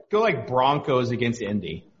go like Broncos against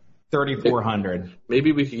Indy, 3,400.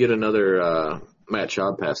 Maybe we could get another Matt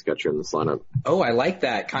Schaub pass catcher in this lineup. Oh, I like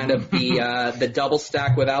that. Kind of the double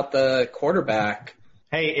stack without the quarterback.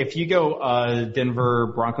 Hey, if you go Denver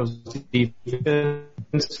Broncos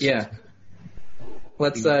defense, yeah.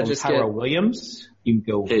 Let's just Tyrell get Williams. You can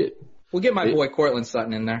go. Hey, we'll get my boy Cortland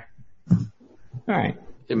Sutton in there. All right.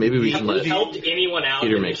 Yeah, maybe we Have can you let helped anyone out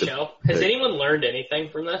Peter in make the the show? Has pick. anyone learned anything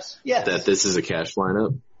from this? Yes. that this is a cash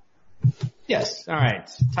lineup. Yes. All right.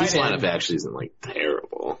 This Tight lineup end. actually isn't like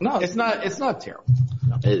terrible. No, it's not. It's not terrible.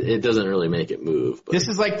 It doesn't really make it move. But This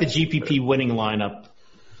is like the GPP winning lineup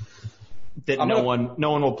that no one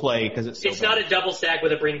will play because it's so It's bad. not a double stack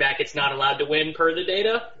with a bring back. It's not allowed to win per the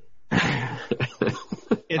data.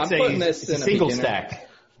 It's I'm putting this a in a single beginner. stack.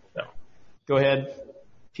 So, go ahead,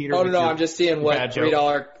 Peter. Oh with no, your I'm just seeing what bad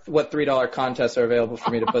joke. $3 contests are available for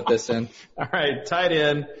me to put this in. All right, tight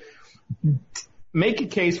end. Make a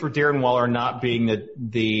case for Darren Waller not being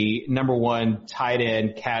the number one tight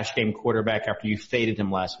end cash game quarterback after you faded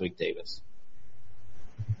him last week, Davis.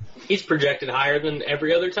 He's projected higher than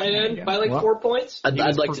every other tight end by 4 points.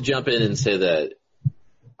 I'd like to jump in and say that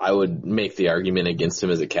I would make the argument against him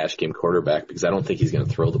as a cash game quarterback because I don't think he's going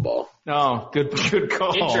to throw the ball. Oh, good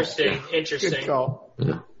call. Interesting. Good call.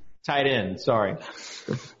 Yeah. Tight end, sorry.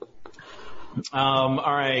 All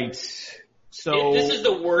right. So This is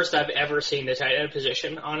the worst I've ever seen the tight end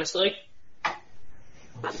position, honestly.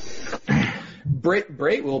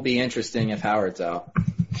 Brait will be interesting if Howard's out.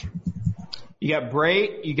 you got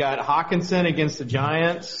Brait, you got Hawkinson against the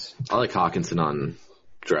Giants. I like Hawkinson on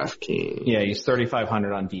DraftKings. Yeah, he's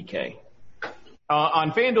 3,500 on DK.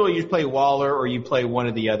 On FanDuel, you play Waller or you play one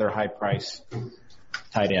of the other high-price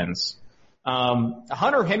tight ends.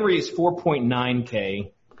 Hunter Henry is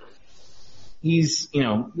 4.9K. He's,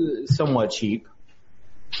 somewhat cheap.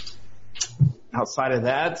 Outside of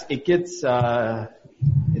that, it gets,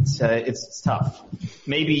 it's tough.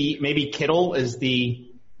 Maybe Kittle is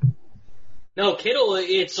the No, Kittle,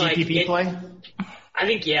 it's GPP play. I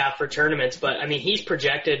think, yeah, for tournaments, but I mean, he's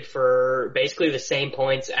projected for basically the same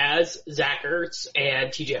points as Zach Ertz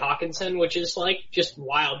and TJ Hawkinson, which is just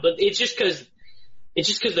wild. But it's just because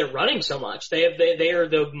they're running so much. They are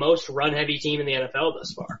the most run heavy team in the NFL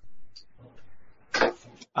thus far.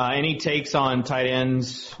 Any takes on tight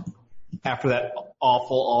ends after that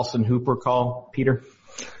awful Austin Hooper call, Peter?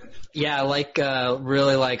 Yeah, I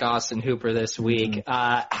really like Austin Hooper this week.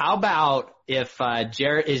 How about if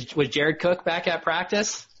was Jared Cook back at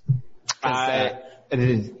practice? I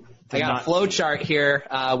got a flow chart here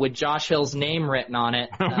with Josh Hill's name written on it.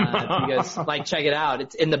 If you guys check it out.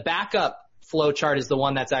 It's in the backup flow chart is the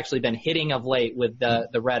one that's actually been hitting of late with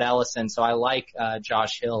the Red Ellison. So I like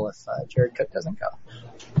Josh Hill if Jared Cook doesn't go.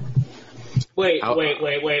 Wait. For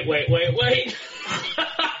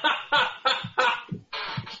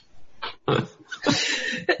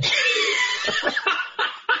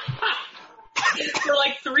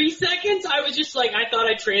 3 seconds, I was just I thought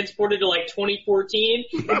I transported to 2014,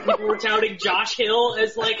 and people were touting Josh Hill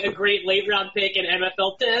as a great late round pick in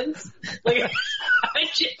MFL 10s.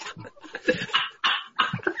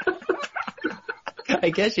 I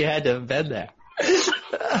guess you had to have been there.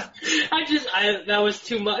 That was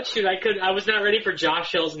too much, dude. I was not ready for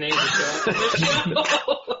Josh Hill's name to show up on the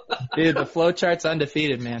show. Dude, the flow chart's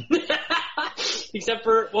undefeated, man. Except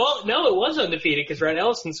for, it was undefeated because Red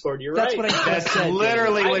Ellison scored. You're That's right. what I just said.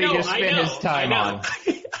 Literally what he just I spent know, his time I know.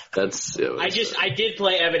 on. I did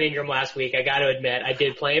play Evan Ingram last week. I got to admit, I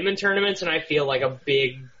did play him in tournaments, and I feel like a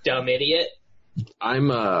big dumb idiot.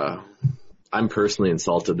 I'm personally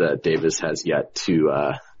insulted that Davis has yet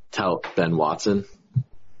to tout Ben Watson.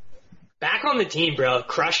 Back on the team, bro,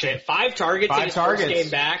 crushing it. 5 targets in his first game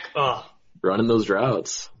back. Oh. Running those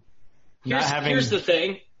routes. Here's the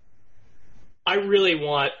thing. I really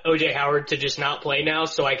want O.J. Howard to just not play now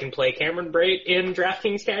so I can play Cameron Brate in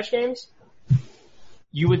DraftKings cash games.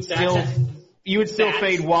 You would still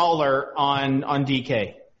fade Waller on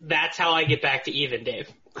DK. That's how I get back to even, Dave.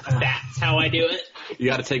 That's how I do it. You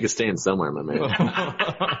got to take a stand somewhere, my man.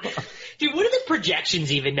 Dude, what do the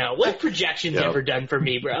projections even know? What have projections ever done for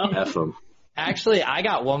me, bro? F them. Actually, I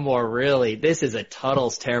got one more really. This is a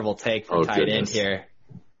Tuttle's terrible take for tight end here.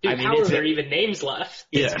 Dude, how are there even names left?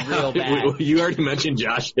 It's real bad. You already mentioned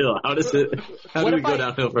Josh Hill. How do we go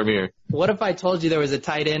downhill from here? What if I told you there was a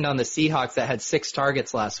tight end on the Seahawks that had 6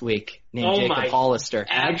 targets last week named Jacob Hollister?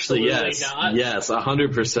 Actually, yes. Not. Yes,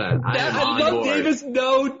 100%. I love Davis.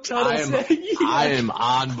 No, Tuttle I am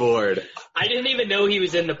on board. I didn't even know he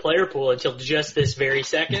was in the player pool until just this very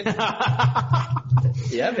second.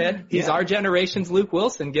 Yeah, man. He's our generation's Luke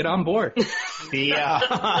Wilson. Get on board. The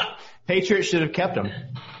Patriots should have kept him.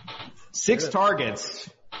 6 targets,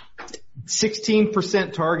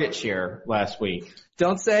 16% target share last week.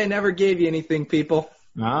 Don't say I never gave you anything, people.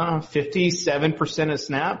 57% of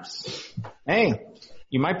snaps. Hey,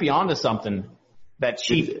 you might be onto something. That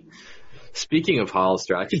cheap. Speaking of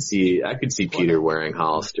Hollister, I could see Peter wearing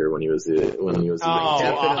Hollister when he was Dude,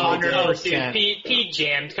 Pete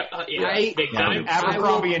jammed. Big time.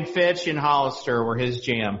 Abercrombie and Fitch and Hollister were his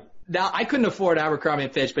jam. Now, I couldn't afford Abercrombie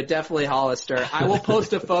and Fitch, but definitely Hollister. I will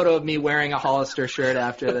post a photo of me wearing a Hollister shirt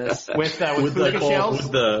after this. With puka shells?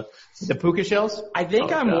 The puka shells? I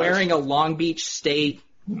think I'm wearing a Long Beach State,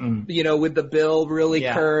 with the bill really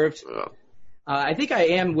curved. I think I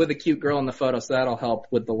am with a cute girl in the photo, so that'll help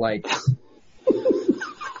with the likes.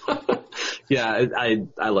 Yeah,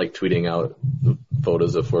 I like tweeting out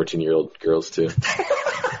photos of 14-year-old girls too.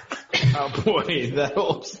 Oh boy, that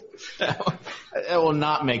will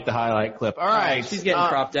not make the highlight clip. All right, she's getting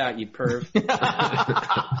cropped out, you perv.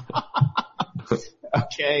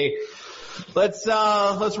 Okay,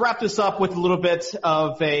 let's wrap this up with a little bit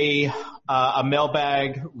of a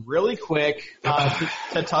mailbag, really quick.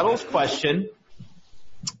 To Tuttle's question,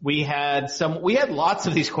 we had lots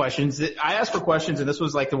of these questions. I asked for questions, and this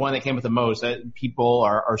was like the one that came with the most. People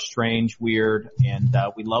are strange, weird, and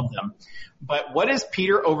we love them. But what is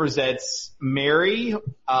Peter Overzet's marry,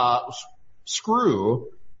 screw,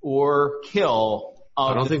 or kill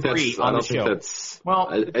of the three on the show? Well,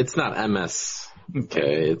 it's not MS.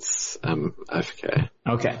 Okay, it's FK.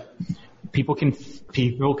 Okay. People can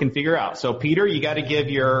figure out. So Peter, you got to give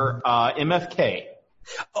your MFK.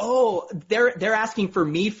 Oh, they're asking for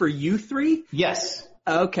me for you three? Yes.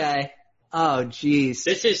 Okay. Oh, jeez.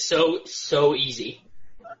 This is so easy.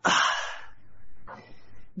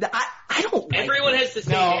 I don't. Everyone has the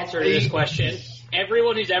same answer to this question.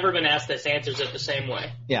 Everyone who's ever been asked this answers it the same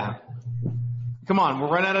way. Yeah. Come on, we're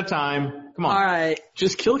running out of time. Come on. All right.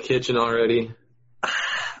 Just kill Kitchen already.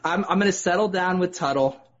 I'm gonna settle down with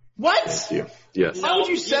Tuttle. What? Yes. How would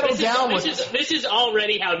you settle down with? This is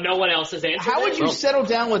already how no one else has answered. How would you settle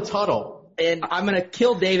down with Tuttle? And I'm gonna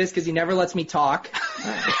kill Davis because he never lets me talk.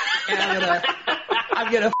 And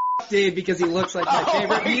I'm gonna f Dave because he looks like my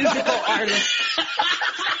favorite musical artist.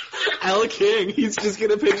 Al King. He's just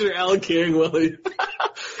gonna picture Al King while he.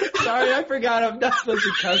 Sorry, I forgot I'm not supposed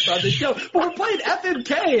to cuss on the show. But we're playing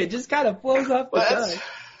FMK. It just kind of flows off the tongue.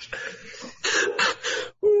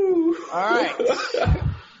 All right.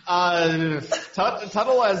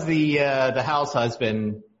 Tuttle as the house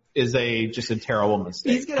husband is just a terrible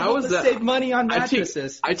mistake. He's gonna help us save money on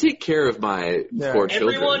mattresses. I take care of my 4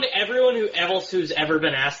 children. Everyone who's ever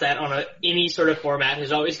been asked that on any sort of format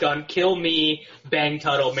has always gone, kill me, bang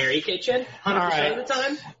Tuttle, marry Kitchen, 100% of the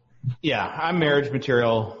time. Yeah, I'm marriage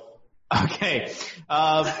material. Okay.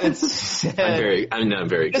 I'm not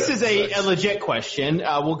very good. This is a legit question.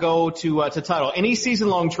 We'll go to Tuttle. Any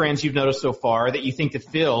season-long trends you've noticed so far that you think the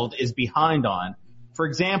field is behind on? For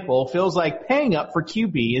example, feels like paying up for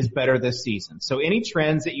QB is better this season. So any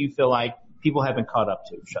trends that you feel like people haven't caught up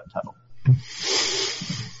to? Shut Tuttle.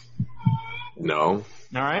 No.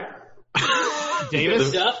 All right.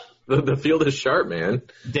 Davis? The field is sharp, man.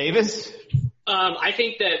 Davis? I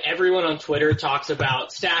think that everyone on Twitter talks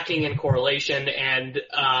about stacking and correlation, and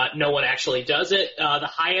no one actually does it. The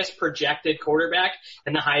highest projected quarterback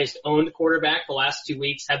and the highest owned quarterback the last 2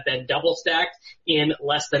 weeks have been double stacked in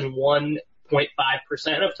less than 1.5%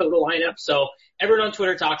 of total lineup. So everyone on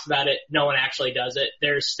Twitter talks about it. No one actually does it.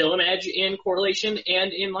 There's still an edge in correlation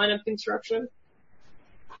and in lineup construction.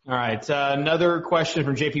 All right. Another question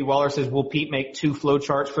from JP Waller says, will Pete make 2 flow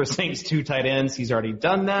charts for Saints 2 tight ends? He's already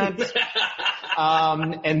done that.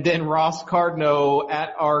 And then Ross Cardno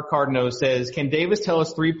at R Cardno says, can Davis tell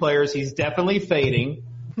us 3 players he's definitely fading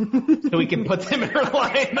so we can put them in our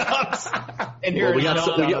lineups? And here we got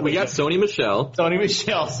Sony Michel. Sony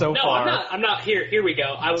Michel so far. No, I'm not. Here we go.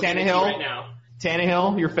 I will give it to you right now.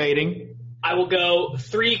 Tannehill, you're fading. I will go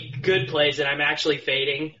 3 good plays that I'm actually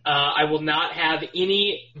fading. I will not have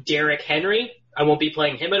any Derrick Henry. I won't be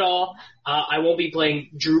playing him at all. I won't be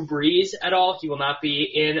playing Drew Brees at all. He will not be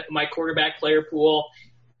in my quarterback player pool.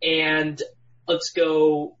 And let's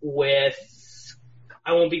go with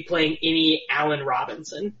I won't be playing any Allen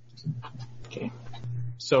Robinson. Okay.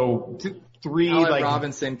 So 3 Allen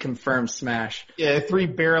Robinson confirmed smash. Yeah, 3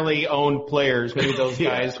 barely owned players. Maybe those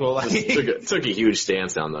guys will took a huge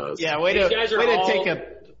stance on those. Yeah, way to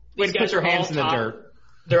put your hands in the dirt.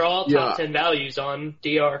 They're all top 10 values on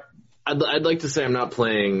DR. I'd like to say I'm not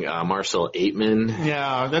playing Marcel Aitman.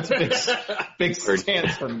 Yeah, that's a big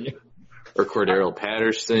stance from you. Or Cordero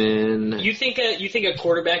Patterson. You think a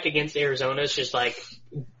quarterback against Arizona is just like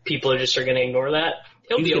people are going to ignore that?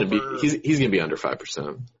 He's going to be under 5%.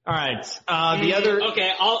 All right. The other.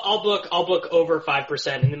 Okay, I'll book over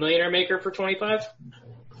 5% in the Millionaire Maker for 25.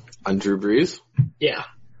 On Drew Brees? Yeah.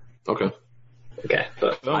 Okay.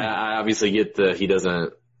 But I obviously get he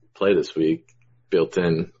doesn't play this week. Built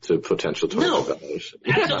in to potential $25.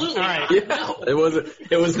 Absolutely. All right. Yeah.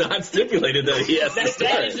 It was not stipulated that he has to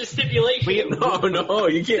start. That is a stipulation. No,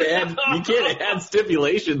 you can't add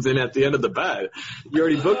stipulations in at the end of the bet. You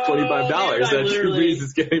already booked $25 that Drew Brees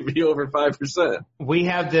is going to be over 5%. We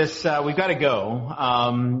have this, we've got to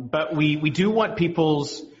go. But we do want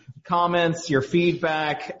people's comments, your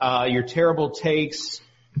feedback, your terrible takes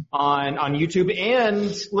on YouTube.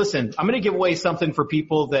 And listen, I'm going to give away something for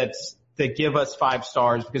people that give us 5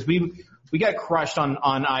 stars because we got crushed on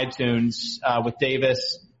iTunes with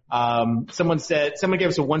Davis. Someone gave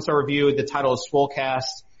us a 1-star review. The title is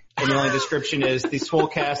Swolecast, and the only description is the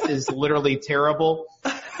Swolecast is literally terrible.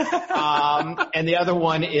 And the other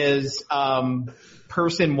one is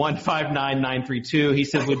person 159932. He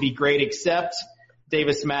says would be great except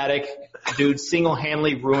Davis Maddock, dude,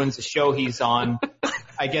 single-handedly ruins the show he's on.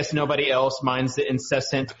 I guess nobody else minds the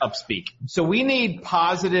incessant upspeak. So we need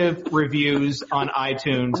positive reviews on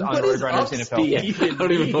iTunes on Road Runners NFL. I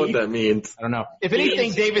don't even know what that means. I don't know. If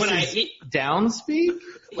anything, Davis is downspeak.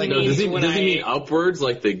 Does he mean upwards,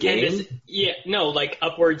 like the game? Like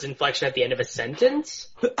upwards inflection at the end of a sentence.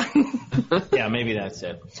 Yeah, maybe that's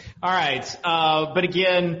it. All right, but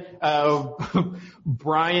again,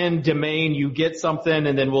 Brian Demain, you get something,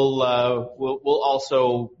 and then we'll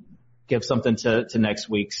also give something to next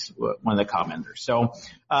week's one of the commenters. So,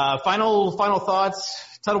 final thoughts.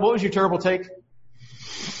 Tuttle, what was your terrible take?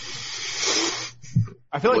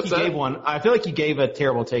 I feel like gave one. I feel like you gave a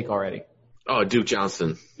terrible take already. Oh, Duke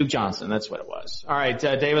Johnson. Duke Johnson, that's what it was. All right,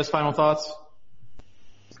 Davis, final thoughts?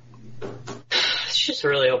 Just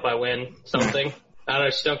really hope I win something. I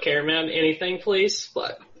just don't care, man. Anything, please.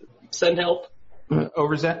 But send help.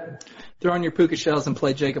 Overzet? Throw on your puka shells and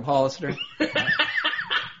play Jacob Hollister.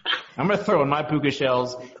 I'm going to throw in my puka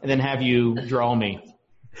shells and then have you draw me.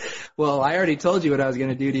 Well, I already told you what I was going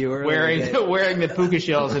to do to you earlier. Wearing the puka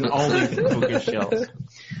shells and only the puka shells.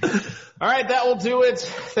 All right, that will do it.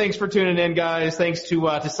 Thanks for tuning in, guys. Thanks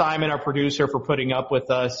to Simon, our producer, for putting up with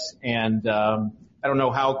us. And I don't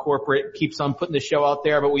know how corporate keeps on putting the show out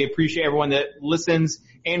there, but we appreciate everyone that listens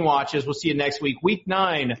and watches. We'll see you next week, week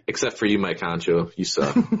 9. Except for you, Mike Concho. You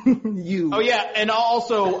suck. Oh, yeah. And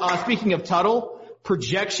also, speaking of Tuttle,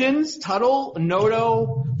 projections, Tuttle,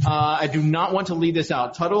 Noto, I do not want to leave this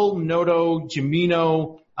out. Tuttle, Noto,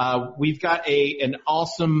 Jamino, we've got an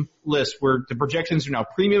awesome list where the projections are now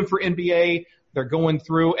premium for NBA. They're going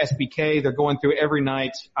through SBK. They're going through every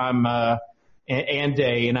night and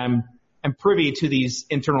day, and I'm privy to these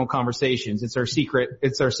internal conversations. It's our secret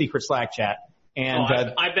Slack chat. And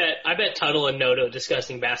I bet Tuttle and Noto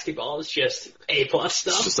discussing basketball is just A+ stuff.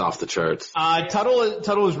 It's just off the charts.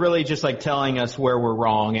 Tuttle is really just like telling us where we're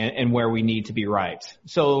wrong and where we need to be right.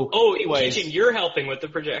 So, anyways, Kitchen, you're helping with the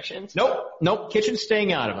projections. Nope. Kitchen's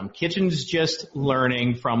staying out of them. Kitchen's just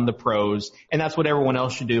learning from the pros, and that's what everyone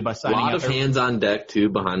else should do by signing up. A lot of hands on deck too,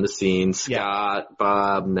 behind the scenes. Scott,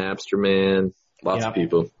 Bob, Napster Man, lots of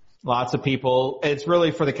people. Lots of people. It's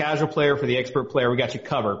really for the casual player, for the expert player. We got you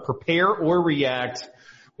covered. Prepare or react.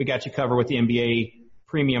 We got you covered with the NBA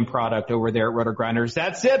premium product over there at RotoGrinders.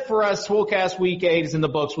 That's it for us. Swolecast Week 8 is in the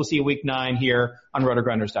books. We'll see you Week 9 here on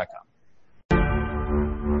RotoGrinders.com.